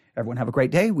 Everyone have a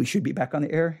great day. We should be back on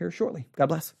the air here shortly. God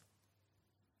bless.